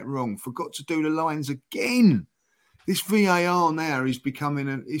got that wrong? Forgot to do the lines again. This VAR now is becoming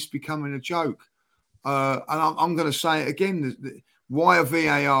a joke. And I'm going to say it again. Why are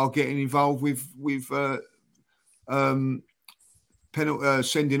VAR getting involved with penalty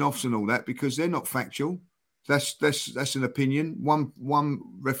sending offs and all that? Because they're not factual. That's an opinion. One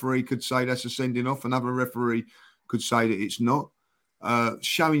referee could say that's a sending off. Another referee could say that it's not.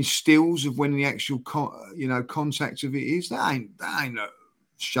 Showing stills of when the actual contact of it is, that ain't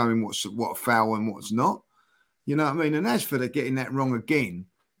showing what a foul and what's not. You know what I mean? And as for the getting that wrong again,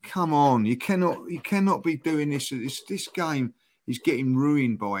 come on, you cannot be doing this. This game is getting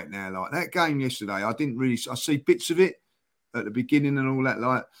ruined by it now. Like that game yesterday, I see bits of it at the beginning and all that.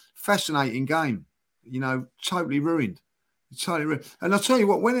 Like fascinating game, you know, totally ruined. Totally ruined. And I'll tell you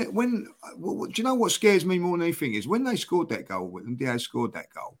what, do you know what scares me more than anything is when they scored that goal, when Diaz scored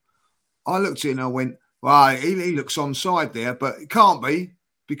that goal, I looked at it and I went, well, he looks onside there, but it can't be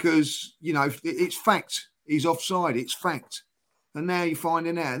because, you know, it's fact. He's offside. It's fact. And now you're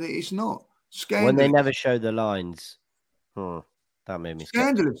finding out that it's not. Scandalous. When they never show the lines. That made me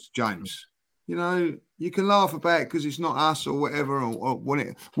scandalous, James. You know, you can laugh about it because it's not us or whatever, or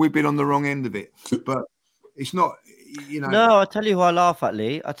when we've been on the wrong end of it. But it's not, you know. No, I tell you who I laugh at,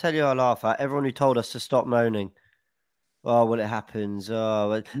 Lee. I tell you who I laugh at. Everyone who told us to stop moaning. Oh, well, it happens.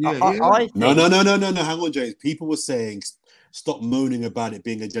 Oh, yeah. I think... No. Hang on, James. People were saying stop moaning about it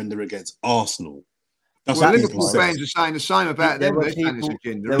being agenda against Arsenal. That's well, what Liverpool fans are saying the same about them.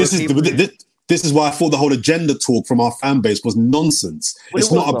 This is why I thought the whole agenda talk from our fan base was nonsense. Well,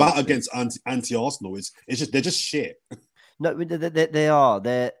 it's not about against anti-Arsenal. It's just they're just shit. No, they are.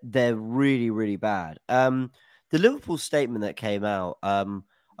 They're really, really bad. The Liverpool statement that came out, I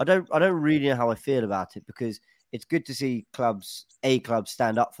don't really know how I feel about it because it's good to see clubs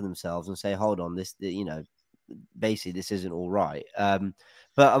stand up for themselves and say, hold on, this, you know, basically this isn't all right.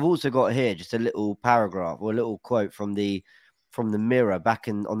 But I've also got here just a little paragraph or a little quote from the Mirror back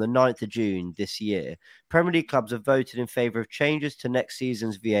on the 9th of June this year. Premier League clubs have voted in favour of changes to next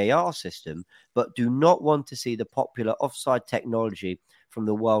season's VAR system, but do not want to see the popular offside technology from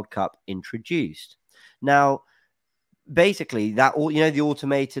the World Cup introduced. Now, basically, that, you know, the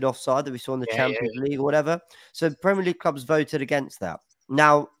automated offside that we saw in the Champions League or whatever. So Premier League clubs voted against that.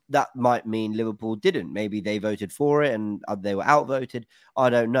 Now, that might mean Liverpool didn't. Maybe they voted for it and they were outvoted. I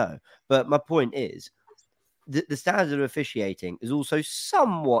don't know. But my point is, the standard of officiating is also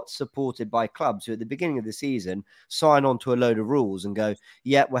somewhat supported by clubs who at the beginning of the season sign on to a load of rules and go,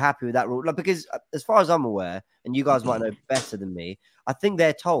 yeah, we're happy with that rule. Because as far as I'm aware, and you guys might know better than me, I think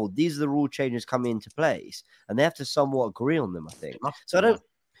they're told these are the rule changes coming into place and they have to somewhat agree on them, I think. So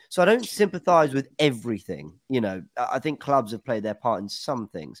I don't sympathize with everything. You know, I think clubs have played their part in some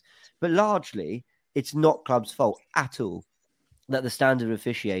things, but largely it's not clubs' fault at all that the standard of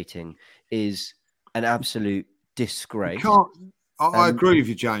officiating is an absolute disgrace. I agree with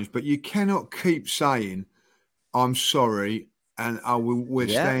you, James, but you cannot keep saying, I'm sorry, and we're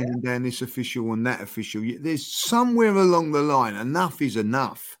standing down this official and that official. There's somewhere along the line, enough is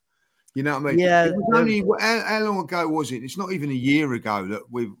enough. You know what I mean? Yeah. It was only, how long ago was it? It's not even a year ago that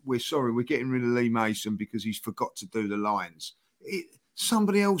we're sorry, we're getting rid of Lee Mason because he's forgot to do the lines.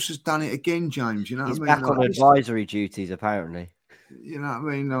 Somebody else has done it again, James. You know what I mean? He's back on advisory duties, apparently. You know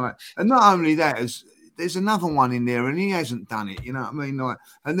what I mean? Like, and not only that, there's another one in there and he hasn't done it. You know what I mean? Like,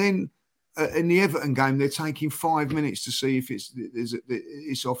 and then in the Everton game, they're taking 5 minutes to see if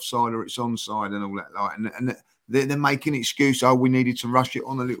it's offside or it's onside and all that. Like, and they're making an excuse. Oh, we needed to rush it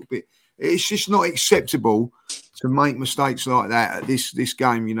on a little bit. It's just not acceptable to make mistakes like that at this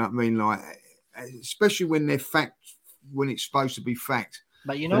game. You know what I mean? Like, especially when they're fact, when it's supposed to be fact.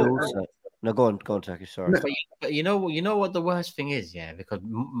 But you know. No, go on, Turkey. Sorry. But you know what the worst thing is, yeah? Because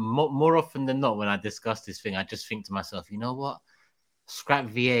more often than not, when I discuss this thing, I just think to myself, you know what? Scrap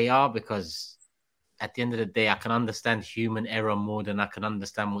VAR, because at the end of the day, I can understand human error more than I can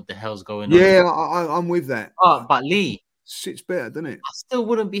understand what the hell's going on. Yeah, I'm with that. But Lee, sits better, doesn't it? I still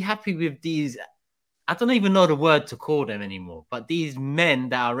wouldn't be happy with these. I don't even know the word to call them anymore. But these men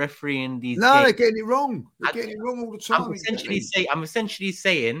that are refereeing these games, they're getting it wrong. They're getting it wrong all the time. I'm essentially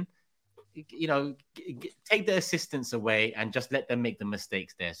saying, you know, take the assistants away and just let them make the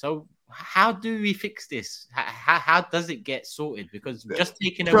mistakes there. So how do we fix this? How does it get sorted? Because just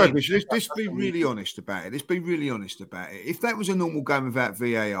taking away. Let's be really honest about it. If that was a normal game without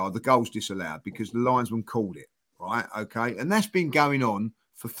VAR, the goal's disallowed because the linesman called it, right? Okay, and that's been going on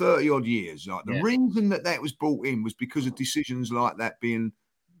for 30 odd years. Like the reason that was brought in was because of decisions like that being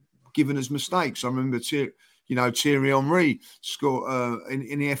given as mistakes. I remember, Thierry Henry scored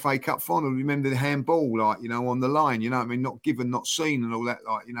in the FA Cup final. Remember the handball, on the line, not given, not seen, and all that.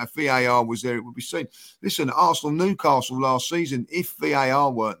 If VAR was there, it would be seen. Listen, Arsenal Newcastle last season, if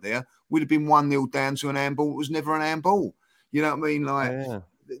VAR weren't there, would have been 1-0 down to an handball. It was never an handball. You know what I mean?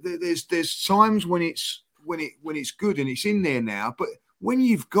 There's times when it's good and it's in there now, but when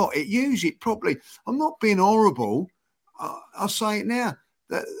you've got it, use it properly. I'm not being horrible. I'll say it now.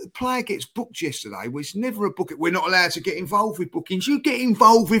 The player gets booked yesterday. It's never a booking. We're not allowed to get involved with bookings. You get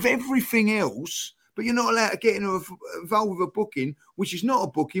involved with everything else, but you're not allowed to get involved with a booking, which is not a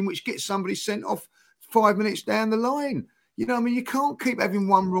booking, which gets somebody sent off 5 minutes down the line. You know what I mean? You can't keep having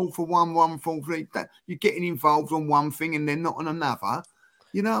one rule for one for that. You're getting involved on one thing and then not on another.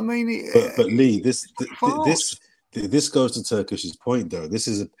 You know what I mean? But Lee, this goes to Turkish's point, though.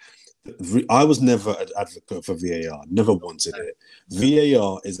 I was never an advocate for VAR, never wanted it.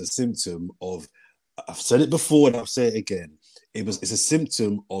 VAR is a symptom of, I've said it before and I'll say it again, it's a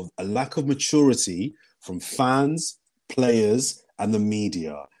symptom of a lack of maturity from fans, players, and the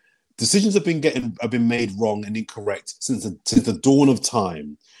media. Decisions have been made wrong and incorrect since the dawn of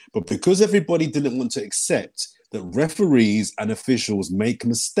time. But because everybody didn't want to accept that referees and officials make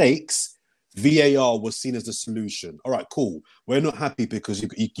mistakes, VAR was seen as the solution. All right, cool. We're not happy because you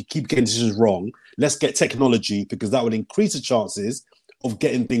keep getting decisions wrong. Let's get technology because that would increase the chances of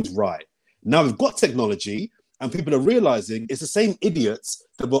getting things right. Now we've got technology and people are realizing it's the same idiots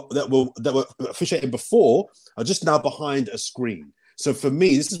that were officiating before are just now behind a screen. So for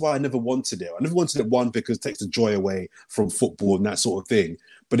me, this is why I never wanted it. I never wanted it, one, because it takes the joy away from football and that sort of thing.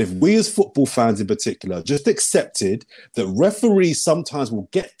 But if we as football fans in particular just accepted that referees sometimes will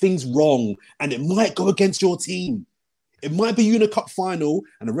get things wrong and it might go against your team. It might be you in a cup final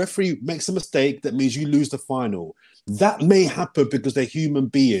and a referee makes a mistake that means you lose the final. That may happen because they're human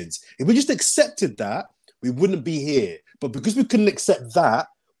beings. If we just accepted that, we wouldn't be here. But because we couldn't accept that,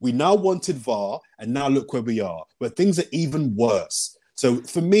 we now wanted VAR, and now look where we are, where things are even worse. So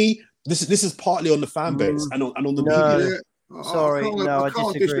for me, this is partly on the fan base and on the media. Sorry, I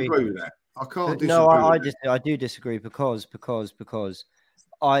disagree with that. I can't disagree. No, I do disagree because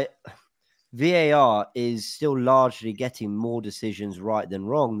VAR is still largely getting more decisions right than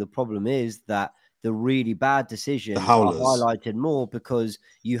wrong. The problem is that the really bad decisions are highlighted more because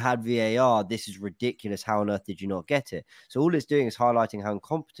you had VAR. This is ridiculous. How on earth did you not get it? So all it's doing is highlighting how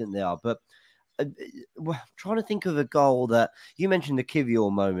incompetent they are. But I'm trying to think of a goal that you mentioned, the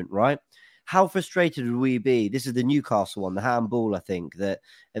Kivior moment, right? How frustrated would we be? This is the Newcastle one, the handball, I think, that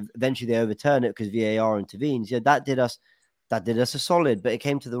eventually they overturn it because VAR intervenes. Yeah, that did us a solid, but it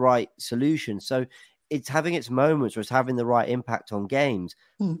came to the right solution. So it's having its moments where it's having the right impact on games.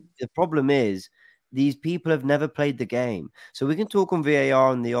 The problem is these people have never played the game. So we can talk on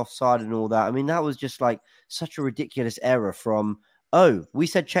VAR and the offside and all that. I mean, that was just like such a ridiculous error from, we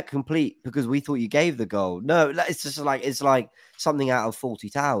said check complete because we thought you gave the goal. No, it's just like, it's like something out of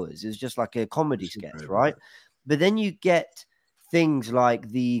Fawlty Towers. It's just like a comedy sketch, right? But then you get things like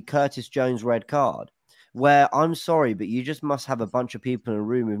the Curtis Jones red card, where I'm sorry, but you just must have a bunch of people in a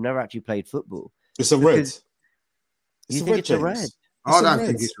room who've never actually played football. It's a red. You think it's a red? I don't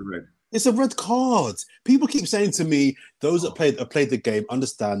think it's a red. It's a red card. People keep saying to me, those that played the game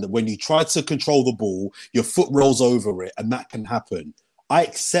understand that when you try to control the ball, your foot rolls over it, and that can happen. I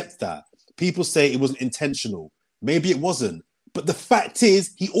accept that. People say it wasn't intentional. Maybe it wasn't. But the fact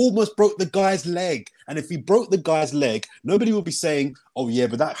is, he almost broke the guy's leg. And if he broke the guy's leg, nobody will be saying, oh, yeah,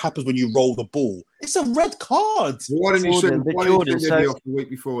 but that happens when you roll the ball. It's a red card. Well, why didn't you send Eddie off the week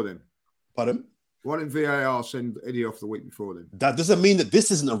before then? Pardon? Why didn't VAR send Eddie off the week before then? That doesn't mean that this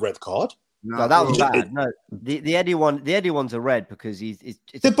isn't a red card. No, that was bad. No, the Eddie one, the Eddie one's a red because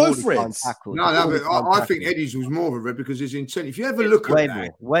they're both reds. No, but I think Eddie's was more of a red because his intent. If you ever look at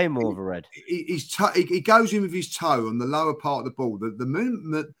that, way more of a red. He goes in with his toe on the lower part of the ball.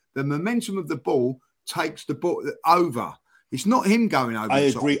 The momentum of the ball takes the ball over. It's not him going over. I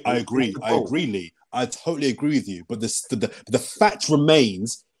agree, Lee. I totally agree with you. But the fact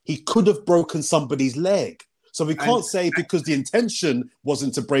remains, he could have broken somebody's leg. So we can't say because the intention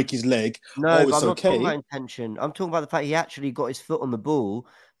wasn't to break his leg. No, but I'm not talking about intention. I'm talking about the fact he actually got his foot on the ball,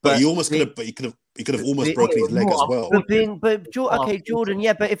 But he almost could have. But he could have almost broken his leg as well. Jordan.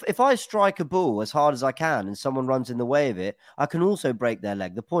 Yeah, but if I strike a ball as hard as I can and someone runs in the way of it, I can also break their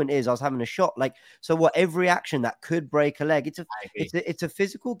leg. The point is, I was having a shot. Like, so what? Every action that could break a leg. It's a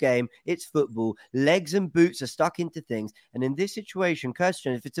physical game. It's football. Legs and boots are stuck into things. And in this situation,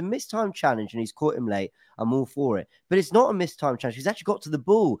 Kirsten, if it's a mistimed challenge and he's caught him late, I'm all for it. But it's not a mistimed challenge. He's actually got to the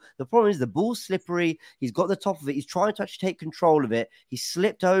ball. The problem is the ball's slippery. He's got the top of it. He's trying to actually take control of it. He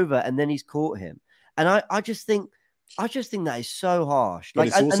slipped over and then he's caught him. And I just think that is so harsh.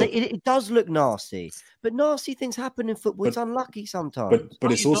 Like, it does look nasty, but nasty things happen in football. It's unlucky sometimes.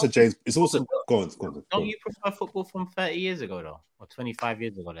 But it's also, James. It's also go on. Don't you prefer football from 30 years ago, though, or 25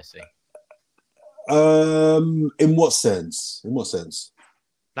 years ago? Let's say. In what sense?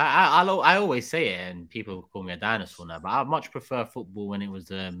 Like, I always say it, and people call me a dinosaur now, but I much prefer football when it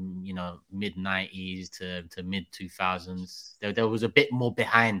was mid 90s to mid 2000s. There was a bit more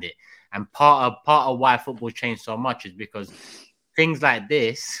behind it, and part of why football changed so much is because things like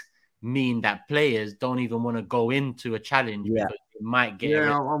this mean that players don't even want to go into a challenge because they might get.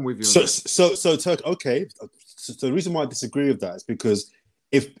 Yeah, I'm with you. So Turk, okay. So the reason why I disagree with that is because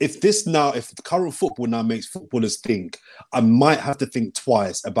if the current football now makes footballers think, I might have to think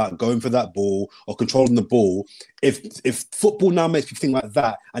twice about going for that ball or controlling the ball. If football now makes me think like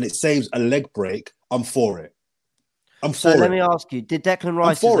that and it saves a leg break, I'm for it. Let me ask you: did Declan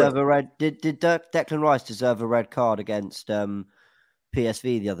Rice deserve a red? Did Declan Rice deserve a red card against PSV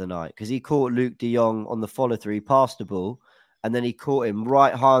the other night? Because he caught Luke De Jong on the follow through. He passed the ball, and then he caught him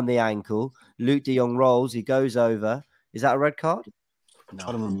right high on the ankle. Luke De Jong rolls. He goes over. Is that a red card? No.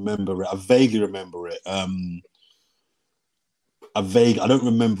 I don't remember it. I vaguely remember it. I don't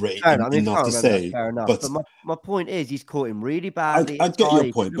remember it enough to say. Fair enough. But my point is, he's caught him really badly. I get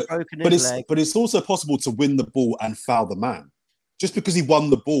your point, but it's also possible to win the ball and foul the man. Just because he won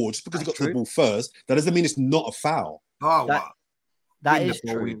the ball, just because he got to the ball first, that doesn't mean it's not a foul. That is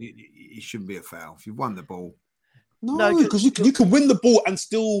true. It shouldn't be a foul if you've won the ball. No, because you can win the ball and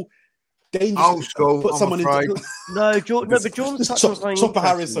still old school. Put someone into. But Jordan's touched on something. Chopper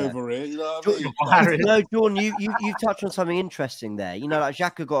Harris over here. You know what I mean? No, Jordan, you touched on something interesting there. You know, like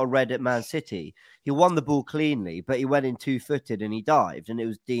Xhaka got a red at Man City. He won the ball cleanly, but he went in 2-footed and he dived, and it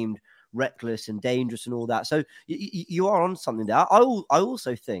was deemed reckless and dangerous and all that. So you are on something there. I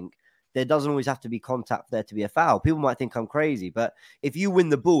also think there doesn't always have to be contact for there to be a foul. People might think I'm crazy, but if you win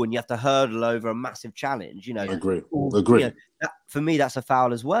the ball and you have to hurdle over a massive challenge, you know, I agree. For me, that's a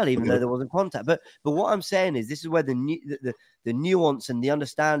foul as well, even though there wasn't contact. But what I'm saying is, this is where the nuance and the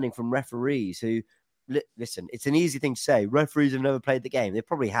understanding from referees who listen. It's an easy thing to say. Referees have never played the game. They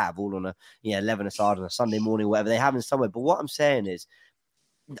probably have, all on a 11-a-side on a Sunday morning, whatever they have in somewhere. But what I'm saying is,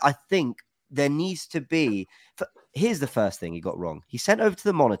 I think there needs to be. Here's the first thing he got wrong. He sent over to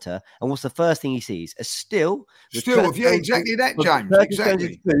the monitor, and what's the first thing he sees? A still. Exactly that, James.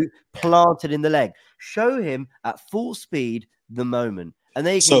 Exactly. Boot planted in the leg. Show him at full speed the moment, and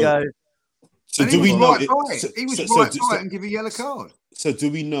then he can go. So do we know? He was right by it and give a yellow card. So do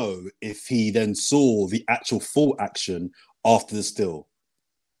we know if he then saw the actual full action after the still?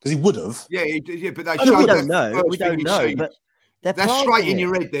 Because he would have. Yeah, but they showed. We don't know. We don't know, but. That's straight in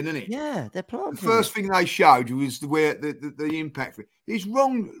your head, then, isn't it? Yeah, they're planting. The first thing they showed was the impact. It's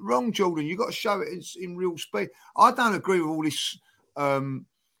wrong, Jordan. You've got to show it in real speed. I don't agree with all this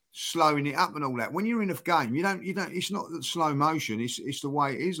slowing it up and all that. When you're in a game, you don't. It's not slow motion. It's the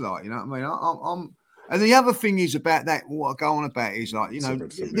way it is. Like, you know what I mean? And the other thing is about that. What I go on about is like, you know,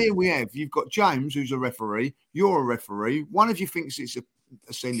 there we have. You've got James, who's a referee. You're a referee. One of you thinks it's a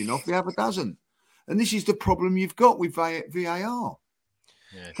sending off. The other doesn't. And this is the problem you've got with VAR. Yeah.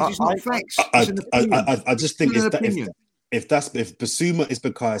 It's not facts. It's an opinion. I just think if Basuma is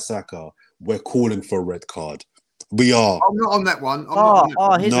Bukayo Saka, we're calling for a red card. We are. I'm not on that one.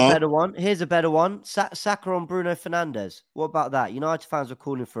 Here's a better one. Here's a better one. Saka on Bruno Fernandes. What about that? United fans were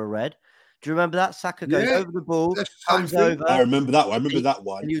calling for a red. Do you remember that? Saka goes over the ball, comes over. I remember that one.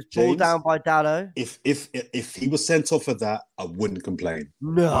 And he was pulled down by Dallo. If he was sent off for that, I wouldn't complain.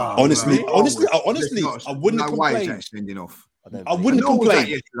 No. Honestly, I wouldn't complain. Way is that sending off? I wouldn't complain.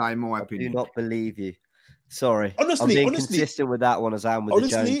 Yesterday, in my opinion. I do not believe you. Sorry. Honestly, I'm being consistent with that one as I am with the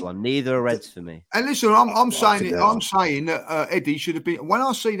Jones one. Neither are reds for me. And listen, I'm saying that Eddie should have been. When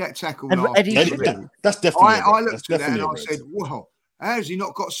I see that tackle, that's definitely. I looked at that and I said, "Whoa, how has he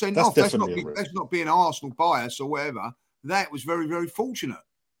not got sent off? That's not being Arsenal bias or whatever. That was very, very fortunate.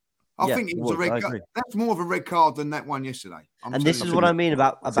 I think it was a red card. That's more of a red card than that one yesterday. And this is what I mean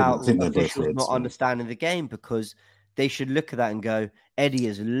about officials not understanding the game, because they should look at that and go, Eddie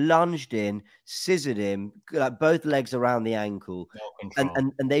has lunged in, scissored him, like both legs around the ankle,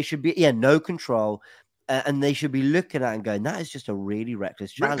 and they should be no control, and they should be looking at it and going, that is just a really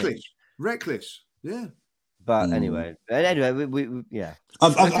reckless challenge. Reckless, yeah. But anyway, we yeah.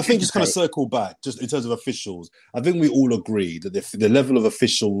 I think just kind of circle back, just in terms of officials. I think we all agree that the level of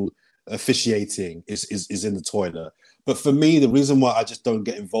officiating is in the toilet. But for me, the reason why I just don't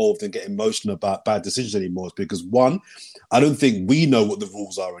get involved and get emotional about bad decisions anymore is because, one, I don't think we know what the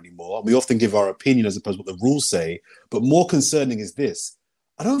rules are anymore. We often give our opinion as opposed to what the rules say. But more concerning is this.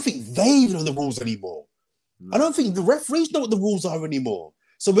 I don't think they know the rules anymore. I don't think the referees know what the rules are anymore.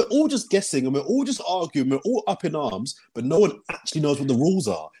 So we're all just guessing and we're all just arguing. We're all up in arms, but no one actually knows what the rules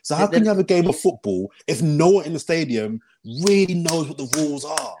are. So how can you have a game of football if no one in the stadium really knows what the rules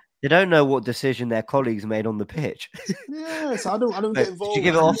are? They don't know what decision their colleagues made on the pitch. Yes, I don't get involved. Did you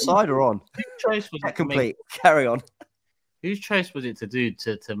give it offside or on? Whose choice was it complete? Carry on. Whose choice was it to do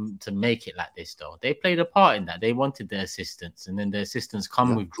to make it like this, though? They played a part in that. They wanted their assistants, and then the assistants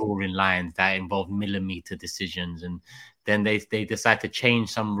come with drawing lines that involve millimeter decisions, and then they decide to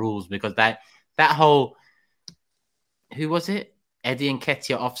change some rules because that whole, who was it? Eddie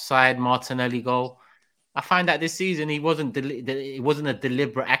Nketiah offside, Martinelli goal. I find that this season it wasn't a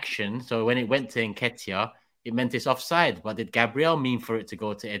deliberate action. So when it went to Nketiah, it meant it's offside. But did Gabriel mean for it to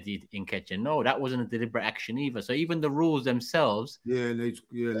go to Eddie Nketiah? No, that wasn't a deliberate action either. So even the rules themselves, But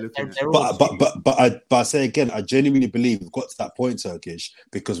I say again, I genuinely believe we've got to that point, Turkish,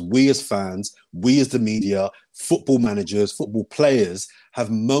 because we as fans, we as the media, football managers, football players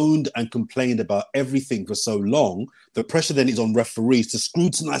have moaned and complained about everything for so long. The pressure then is on referees to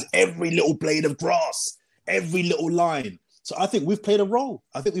scrutinize every little blade of grass, every little line. So I think we've played a role.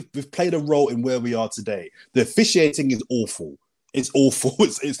 I think we've played a role in where we are today. The officiating is awful. It's awful.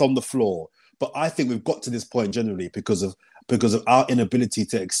 It's on the floor. But I think we've got to this point generally because of our inability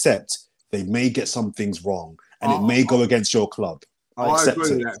to accept they may get some things wrong and it may go against your club. I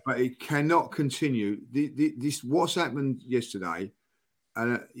agree with that, but it cannot continue. This what's happened yesterday.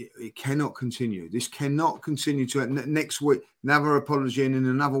 And it cannot continue. This cannot continue to next week. Another apology, and in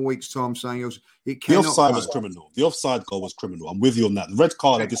another week's time saying else. It cannot. The offside was criminal. The offside goal was criminal. I'm with you on that. The red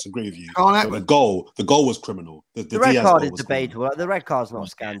card, I disagree with you. The goal was criminal. The red card is debatable. The red card's not a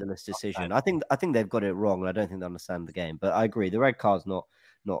scandalous decision. I think they've got it wrong, and I don't think they understand the game. But I agree, the red card's not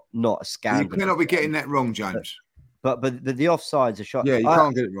a scandal. You cannot be getting that wrong, James. But the offside's a shot. Yeah, you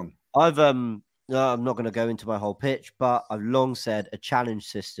can't get it wrong. I'm not going to go into my whole pitch, but I've long said a challenge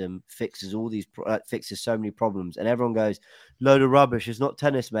system fixes fixes so many problems, and everyone goes, "Load of rubbish! It's not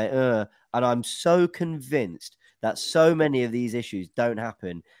tennis, mate." And I'm so convinced that so many of these issues don't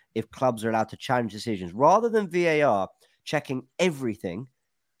happen if clubs are allowed to challenge decisions rather than VAR checking everything.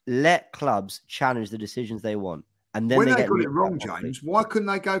 Let clubs challenge the decisions they want, and then when they got it wrong, James, why couldn't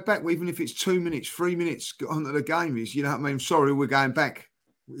they go back? Even if it's 2 minutes, 3 minutes onto the game, you know what I mean? Sorry, we're going back.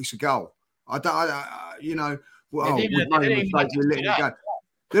 It's a goal. They're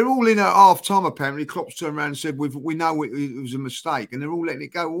all in at half time. Apparently, Klopp's turned around and said, "We know it was a mistake," and they're all letting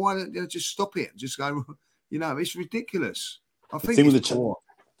it go. Why don't they just stop it? Just go. It's ridiculous. I think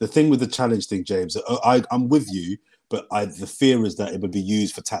the thing with the challenge thing, James. I'm with you, but the fear is that it would be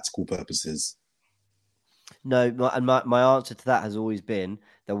used for tactical purposes. No, and my answer to that has always been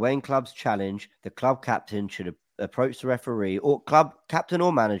that when clubs challenge, the club captain should approach the referee or club captain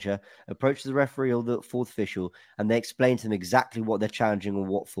or manager, approach the referee or the fourth official, and they explain to them exactly what they're challenging and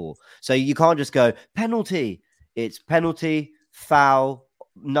what for. So you can't just go penalty. It's penalty, foul,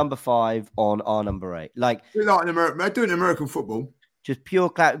 number 5 on our number 8. Like in American, they do it in American football. Just pure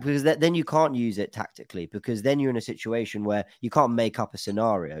because then you can't use it tactically because then you're in a situation where you can't make up a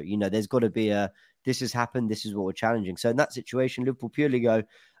scenario. There's got to be this has happened. This is what we're challenging. So in that situation, Liverpool purely go,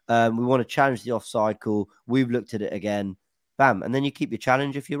 we want to challenge the offside call. We've looked at it again. Bam. And then you keep your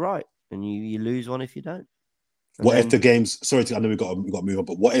challenge if you're right. And you lose one if you don't. If the game's... Sorry, I know we've got to move on,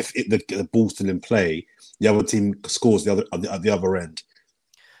 but what if the ball's still in play, the other team scores at the other end?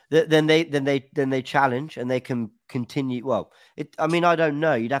 Then they challenge and they can continue. Well, I don't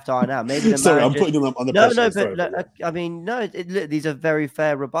know. You'd have to iron out. Maybe sorry, I'm putting them on the pressure. These are very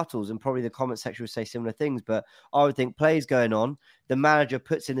fair rebuttals, and probably the comment section would say similar things. But I would think plays going on. The manager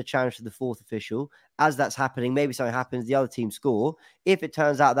puts in the challenge to the fourth official. As that's happening, maybe something happens. The other team score. If it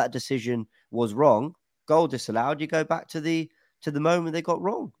turns out that decision was wrong, goal disallowed. You go back to the moment they got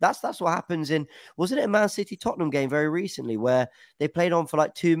wrong. That's what happens wasn't it a Man City Tottenham game very recently where they played on for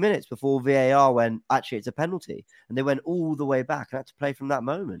like 2 minutes before VAR when actually it's a penalty, and they went all the way back and had to play from that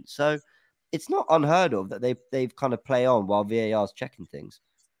moment. So it's not unheard of that they've kind of play on while VAR's checking things.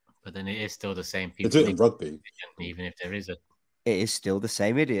 But then it is still the same They people. do it in rugby. Even if there is a... It is still the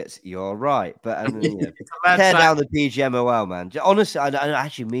same idiots. You're right. But It's a mad tear side. down the PGMOL, man. Honestly, I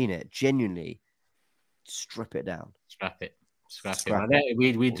actually mean it. Genuinely, strip it down. Scrap it. Scrap it.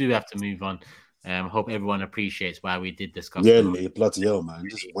 We do have to move on. Hope everyone appreciates why we did discuss. Yeah, Lee, bloody hell, man.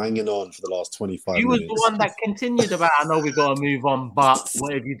 Just wanging on for the last 25 You minutes. was the one that continued about, I know we got to move on, but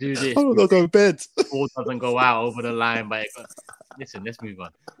what if you do this? I'm going to go to bed. The ball doesn't go out over the line. But listen, let's move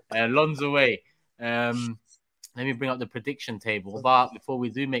on. Lon's away. Let me bring up the prediction table. But before we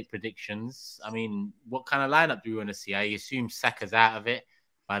do make predictions, I mean, what kind of lineup do we want to see? I assume Saka's out of it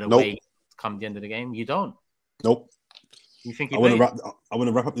by the way come the end of the game. You don't? Nope. You think I want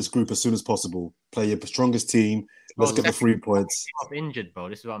to wrap up this group as soon as possible. Play your strongest team. Let's get the 3 points. He came off injured, bro.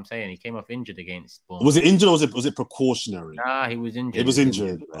 This is what I'm saying. He came off injured against Bournemouth. Was it injured or was it precautionary? Nah, he was injured. It was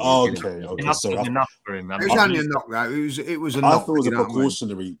injured. Oh, okay. So enough for him. It was only a knockout. It was a I knock. thought it was a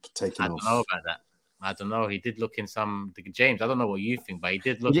precautionary taking off. I don't know about that. I don't know. He did look in some... James, I don't know what you think, but he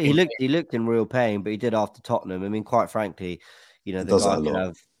did look... He looked in real pain, but he did after Tottenham. I mean, quite frankly,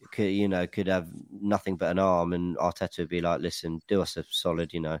 the guy could have nothing but an arm, and Arteta would be like, listen, do us a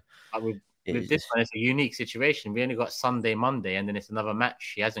solid, With this one, it's a unique situation. We only got Sunday, Monday, and then it's another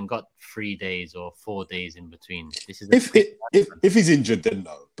match. He hasn't got 3 days or 4 days in between. This is if he's injured, then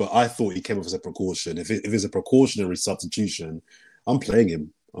no. But I thought he came off as a precaution. If it's a precautionary substitution, I'm playing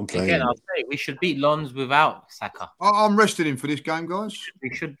him. I'll say we should beat Lons without Saka. I'm resting him for this game, guys.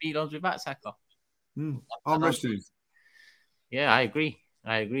 We should beat Lons without Saka. I'm resting him. Yeah, I agree.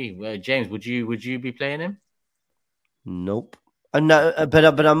 James, would you be playing him? Nope. No,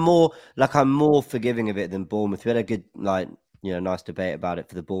 but I'm more forgiving of it than Bournemouth. We had a good nice debate about it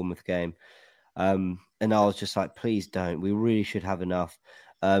for the Bournemouth game, and I was just like, please don't. We really should have enough.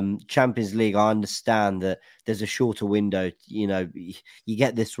 Champions League, I understand that there's a shorter window. You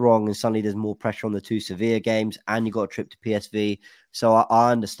get this wrong, and suddenly there's more pressure on the 2 Sevilla games, and you got a trip to PSV. So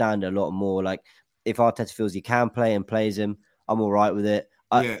I understand a lot more. Like if Arteta feels he can play and plays him, I'm all right with it.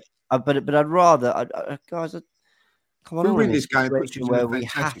 But I'd rather, guys. Come on, we win this game where we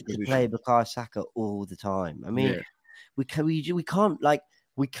have to play Bukayo Saka all the time. I mean, we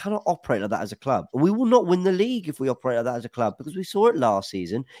cannot operate like that as a club. And we will not win the league if we operate like that as a club, because we saw it last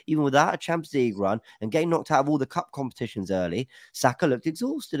season, even without a Champions League run and getting knocked out of all the cup competitions early. Saka looked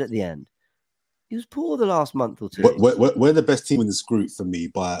exhausted at the end. He was poor the last month or two. We're the best team in this group for me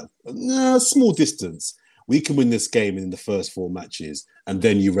by a small distance. We can win this game in the first 4 matches, and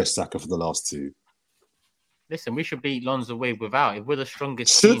then you rest Saka for the last 2. Listen, we should beat Lons away without. If we're the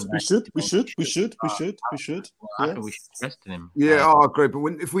strongest team, we should. I think we should rest him. Yeah, I agree.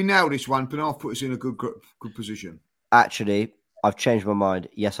 But if we nail this one, Penarth put us in a good position. Actually, I've changed my mind.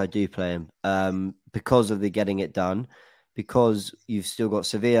 Yes, I do play him because of the getting it done. Because you've still got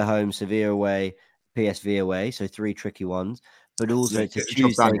Sevilla home, Sevilla away, PSV away, so 3 tricky ones. But also it's a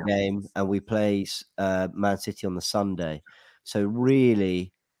Tuesday game, and we play Man City on the Sunday. So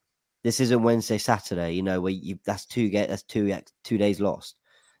really, this isn't Wednesday, Saturday. Where that's 2 days lost.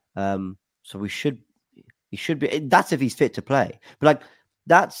 So he should be. That's if he's fit to play. But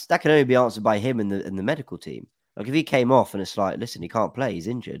that can only be answered by him and the medical team. Like if he came off and it's like, listen, he can't play, he's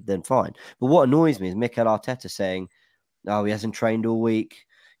injured, then fine. But what annoys me is Mikel Arteta saying, "Oh, he hasn't trained all week.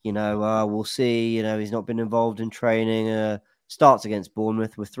 We'll see. He's not been involved in training. Starts against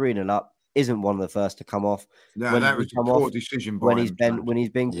Bournemouth. We're 3-0 up. Isn't one of the first to come off. No, that was a poor decision. When he's been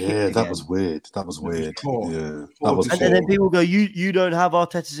kicked. Yeah, that again. was weird. That was weird. Yeah, and then people go, "You don't have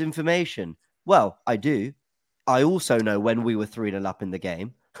Arteta's information." Well, I do. I also know when we were 3-0 up in the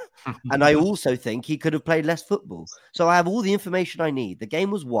game, and I also think he could have played less football. So I have all the information I need. The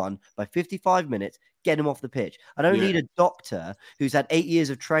game was won by 55 minutes. Get him off the pitch. I don't need a doctor who's had 8 years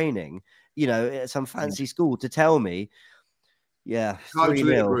of training, at some fancy school to tell me. Yeah,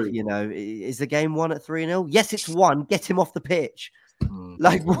 3-0. Is the game won at 3-0? Yes, it's won. Get him off the pitch.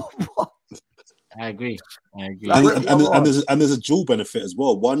 What? I agree. And there's a dual benefit as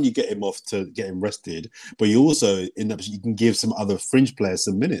well. One, you get him off to get him rested, but you also you can give some other fringe players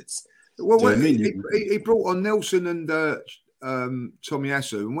some minutes. Well, he brought on Nelson and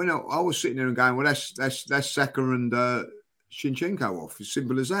Tomiyasu, and when I was sitting there and going, "Well, that's Saka and Shinchenko off." As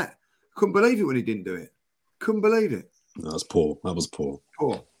simple as that. Couldn't believe it when he didn't do it. Couldn't believe it. That was poor.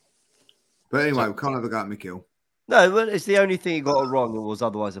 Poor. But anyway, we can't have a go at Mikel. No, but it's the only thing he got wrong. It was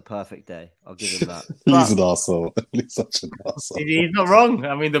otherwise a perfect day. I'll give him that. He's an arsehole. He's such an arsehole. He's not wrong.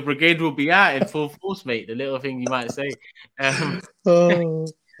 I mean, the brigade will be out in full force, mate. The little thing you might say. But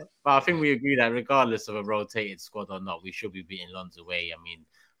I think we agree that regardless of a rotated squad or not, we should be beating Lons away. I mean,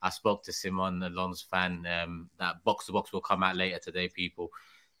 I spoke to Simon, a Lons fan. That box to box will come out later today, people.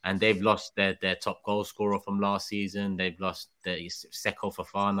 and they've lost their top goal scorer from last season. They've lost Seko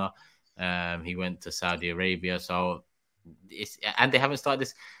Fofana. He went to Saudi Arabia, so and they haven't started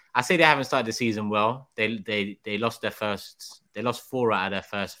this. I say they haven't started the season well. They lost they lost 4 out of their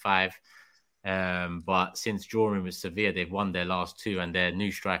first 5. But since drawing with Sevilla, they've won their last 2, and their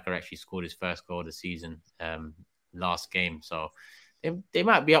new striker actually scored his first goal of the season last game. So they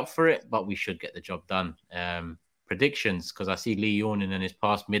might be up for it, but we should get the job done. Predictions, because I see Lee yawning and it's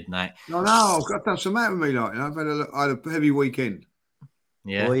past midnight. No, I've done some out with me. Like, I've had a heavy weekend.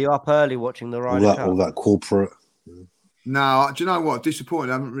 Yeah. Were you up early watching the Ryder Cup? All that corporate. No, do you know what?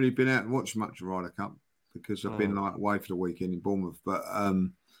 Disappointed. I haven't really been out and watched much of Ryder Cup because I've been away for the weekend in Bournemouth. But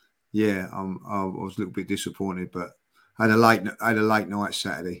yeah, I was a little bit disappointed. But I had a late night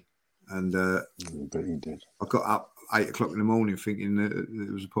Saturday, and I bet you did. I got up 8 o'clock in the morning thinking that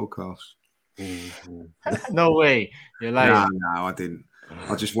it was a podcast. No way. You're lying. No, I didn't.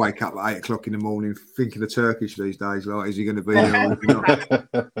 I just wake up at 8 o'clock in the morning thinking of Turkish these days. Like, is he going to be there?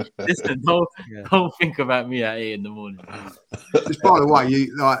 Listen, don't think about me at 8 in the morning. Just by the way,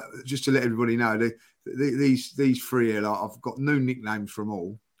 just to let everybody know, these 3 here, I've got new nicknames from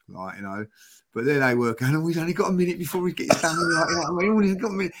all, but then they were going, we've only got a minute before we get done. We've only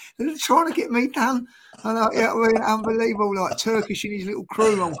got a minute. They're trying to get me done. And unbelievable, like Turkish and his little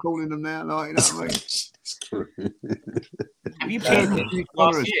crew, I'm calling them now. Like, what I mean? Have you paid me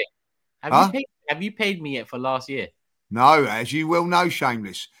last year? Have you paid me yet for last year? No, as you well know,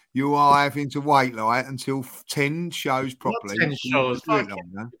 Shameless, you are having to wait until 10 shows properly. 10 shows.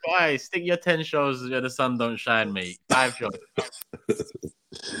 Guys, stick your 10 shows where the sun don't shine, mate. 5 shows.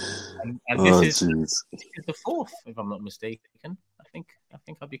 And this is the 4th, if I'm not mistaken. I think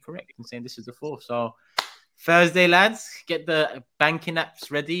I'll be correct in saying this is the 4th. So Thursday, lads, get the banking apps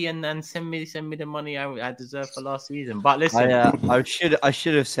ready and then send me the money I deserve for last season. But listen, I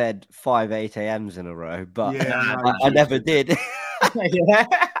should have said 5 8 a.m.s in a row, but I never did. Yeah.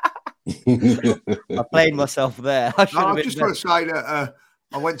 I played myself there. I just want to say that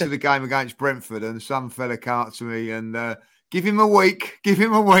I went to the game against Brentford and some fella came up to me and give him a week.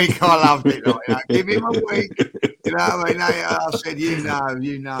 I loved it. Give him a week. You know what I mean? I said, you know.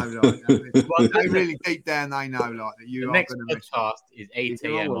 They really deep down, they know that you the are next going to podcast is 8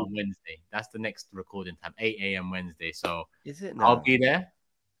 a.m. on Wednesday. That's the next recording time, 8 a.m. Wednesday. So is it now? I'll be there.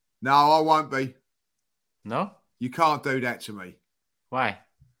 No, I won't be. No? You can't do that to me. Why?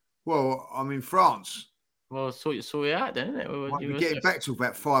 Well, I'm in France. Well, sort it out then, isn't it? We're getting back to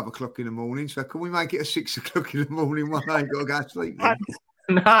about 5 o'clock in the morning. So can we make it at 6 o'clock in the morning when I ain't got to go to sleep?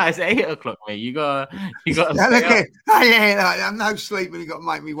 Nah, it's 8 o'clock, mate. You got to stay up. I'm no sleep and you got to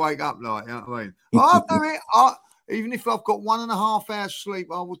make me wake up, like, you know what I mean? I'll do it. Even if I've got 1.5 hours sleep,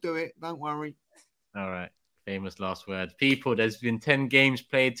 I will do it. Don't worry. All right. Famous last words. People, there's been 10 games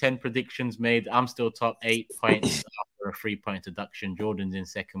played, 10 predictions made. I'm still top 8 points after a 3-point deduction. Jordan's in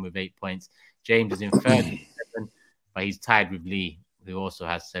second with 8 points. James is in third with 7, but he's tied with Lee, who also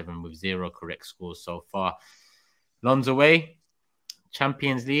has 7 with 0 correct scores so far. Lon's away.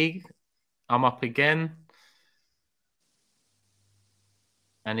 Champions League. I'm up again.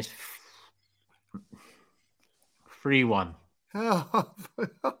 And it's 3-1. Oh,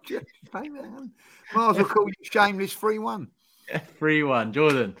 might as well call you Shameless 3-1. 3-1.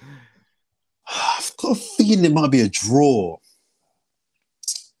 Jordan. I've got a feeling it might be a draw.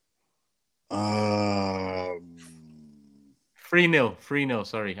 3-0. 3-0.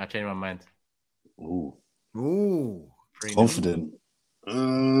 Sorry, I changed my mind. Ooh. 3-0. Confident.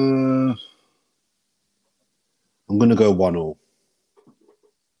 I'm going to go 1-0.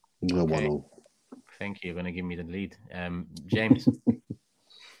 I'm going to go 1-0. Thank you. You're going to give me the lead. James.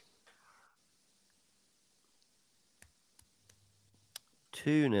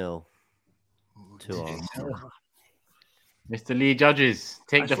 2-0. 2-0. Mr. Lee Judges,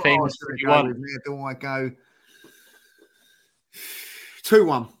 take the famous 3-1. Do I go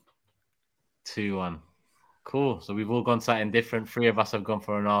 2-1? 2-1. Cool. So we've all gone something different. 3 of us have gone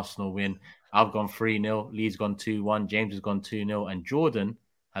for an Arsenal win. I've gone 3-0. Lee's gone 2-1. James has gone 2-0. And Jordan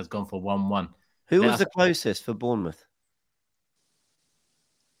has gone for 1-1. Who was the closest for Bournemouth?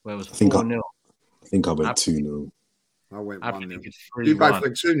 Well, it was 4-0. I think I went 2-0. I went 1-0. You both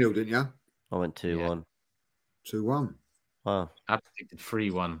went 2-0, didn't you? I went 2-1. 2-1. Wow. I predicted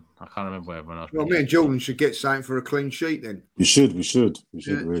 3-1. I can't remember what everyone else. Well, me and Jordan should get something for a clean sheet then. We should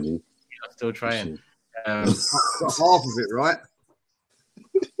really. I'm still trying. Got half of it, right?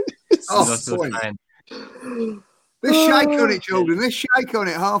 Half a point. Let's shake on it, Jordan. Let's shake on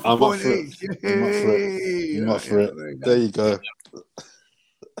it. Half a point each. I'm up for it. There you go.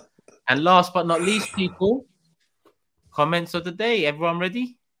 And last but not least, people, comments of the day. Everyone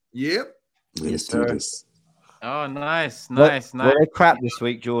ready? Yep. Let's do this. Oh, nice. Were they crap this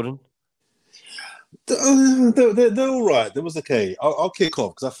week, Jordan? They're all right. That was okay. I'll kick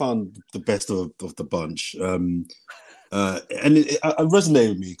off because I found the best of the bunch. And it resonated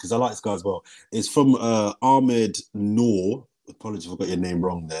with me because I like this guy as well. It's from Ahmed Noor. Apologies if I got your name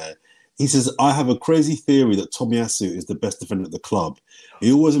wrong there. He says, I have a crazy theory that Tomiyasu is the best defender at the club.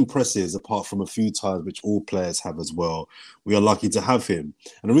 He always impresses, apart from a few times, which all players have as well. We are lucky to have him.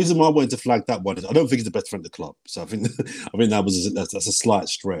 And the reason why I wanted to flag that one is I don't think he's the best defender at the club. So I think that's a slight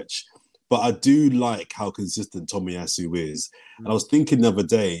stretch. But I do like how consistent Tomiyasu is. And I was thinking the other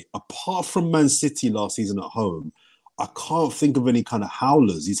day, apart from Man City last season at home, I can't think of any kind of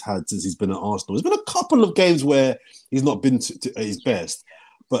howlers he's had since he's been at Arsenal. There's been a couple of games where he's not been to his best,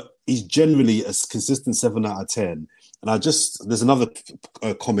 but he's generally a consistent 7 out of 10. And there's another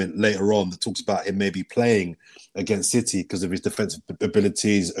comment later on that talks about him maybe playing against City because of his defensive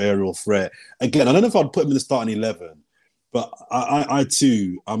abilities, aerial threat. Again, I don't know if I'd put him in the starting 11, but I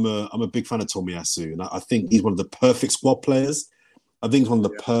too, I'm a big fan of Tomiyasu, and I think he's one of the perfect squad players. I think he's one of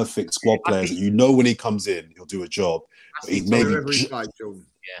the perfect squad players that when he comes in, he'll do a job. He's maybe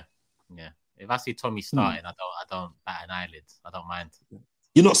yeah. If I see Tommy starting, I don't bat an eyelid. I don't mind.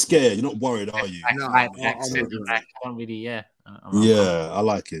 You're not scared. You're not worried, are you? I don't really. Yeah. I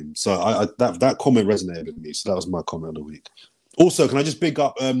like him. So that comment resonated with me. So that was my comment of the week. Also, can I just big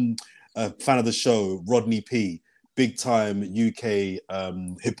up a fan of the show, Rodney P, big time UK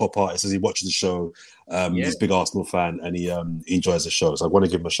hip hop artist. As he watches the show, he's a big Arsenal fan and he enjoys the show. So I want to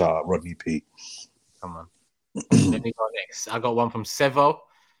give him a shout out, Rodney P. Come on. Let me go next. I got one from Sevo,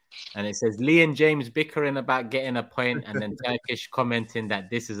 and it says Lee and James bickering about getting a point, and then Turkish commenting that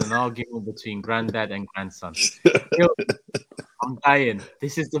this is an argument between granddad and grandson. I'm dying.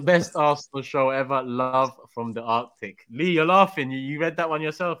 This is the best Arsenal show ever. Love from the Arctic. Lee, you're laughing. You read that one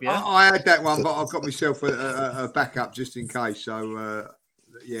yourself, yeah? I had that one, but I've got myself a backup just in case. So,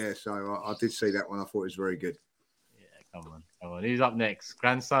 so I did see that one. I thought it was very good. Yeah, come on. Who's up next?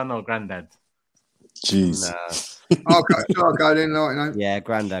 Grandson or granddad? Jeez. I'll go then. Like, you know. Yeah,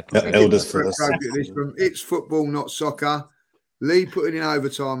 granddad. Elders first. It's football, not soccer. Lee putting in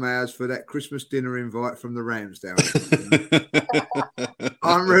overtime hours for that Christmas dinner invite from the Ramsdale.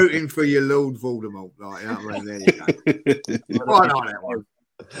 I'm rooting for you, Lord Voldemort. Like, you know what I mean? There you go. Why not that one?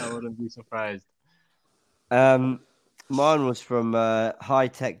 I wouldn't be surprised. Mine was from High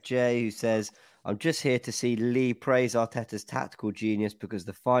Tech J, who says, I'm just here to see Lee praise Arteta's tactical genius because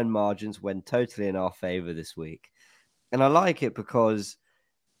the fine margins went totally in our favour this week. And I like it because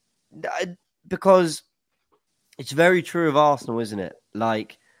it's very true of Arsenal, isn't it?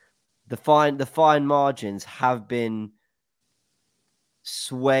 Like the fine margins have been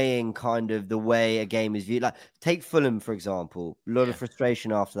swaying kind of the way a game is viewed. Like take Fulham, for example, a lot of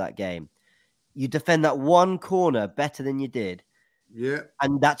frustration after that game. You defend that one corner better than you did. Yeah.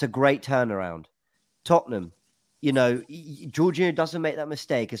 And that's a great turnaround. Tottenham, Jorginho doesn't make that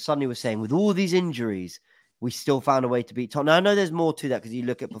mistake. As Sonny was saying, with all these injuries, we still found a way to beat Tottenham. I know there's more to that because you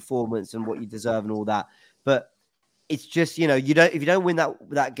look at performance and what you deserve and all that. But it's just, if you don't win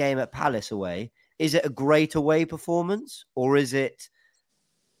that game at Palace away, is it a great away performance or is it?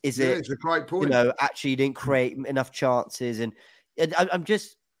 It's a great point. Actually you didn't create enough chances, and I'm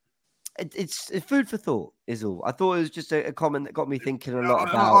just. It's food for thought, is all. I thought it was just a comment that got me thinking a lot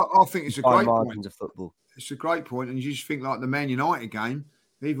about. I think it's a great margins point of football. It's a great point, and you just think like the Man United game,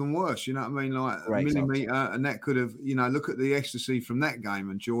 even worse. You know what I mean? Like a millimetre, and that could have. Look at the ecstasy from that game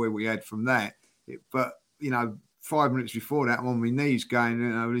and joy we had from that. But 5 minutes before that, I'm on my knees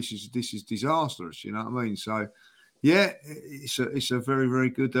going, this is disastrous. You know what I mean? So, yeah, it's a very very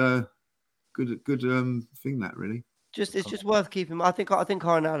good thing that really. It's just worth keeping. I think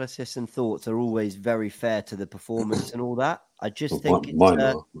our analysis and thoughts are always very fair to the performance and all that. I just think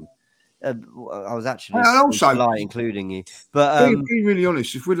I was actually including you, but being really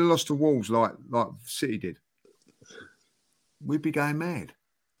honest, if we'd have lost to Wolves like City did, we'd be going mad.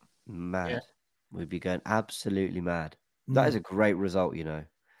 We'd be going absolutely mad. That is a great result,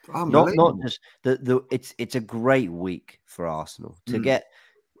 Not just it's a great week for Arsenal to get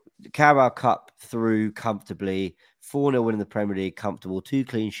the Carabao Cup through comfortably, 4-0 win in the Premier League, comfortable, 2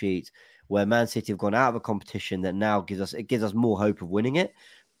 clean sheets, where Man City have gone out of a competition that now gives us more hope of winning it.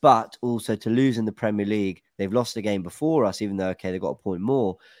 But also to lose in the Premier League, they've lost a game before us, even though, they've got a point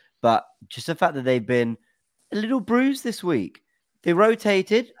more. But just the fact that they've been a little bruised this week. They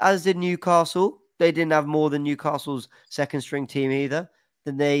rotated, as did Newcastle. They didn't have more than Newcastle's second string team either.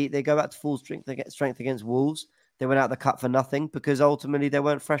 Then they go back to full strength. They get strength against Wolves. They went out the cup for nothing because ultimately they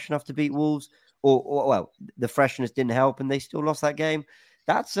weren't fresh enough to beat Wolves. Or the freshness didn't help and they still lost that game.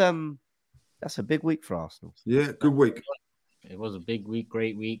 That's a big week for Arsenal. Yeah, good week. It was a big week,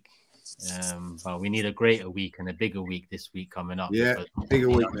 great week. But we need a greater week and a bigger week this week coming up. Yeah, bigger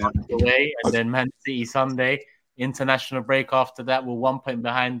week, man. Away, and then Man City Sunday, international break after that. We're 1 point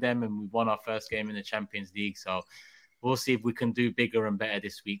behind them, and we won our first game in the Champions League. So we'll see if we can do bigger and better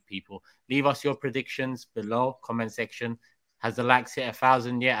this week, people. Leave us your predictions below, comment section. Has the likes hit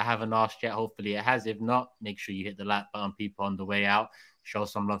 1,000 yet? I haven't asked yet. Hopefully it has. If not, make sure you hit the like button, people, on the way out. Show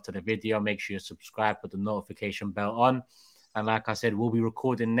some love to the video. Make sure you subscribe, put the notification bell on. And like I said, we'll be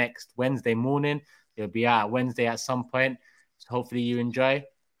recording next Wednesday morning. It'll be out Wednesday at some point. So hopefully you enjoy.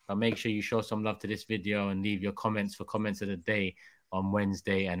 But make sure you show some love to this video and leave your comments for comments of the day on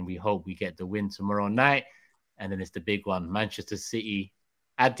Wednesday. And we hope we get the win tomorrow night. And then it's the big one, Manchester City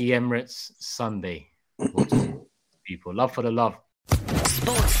at the Emirates Sunday. People, love for the love.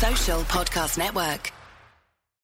 Sports Social Podcast Network.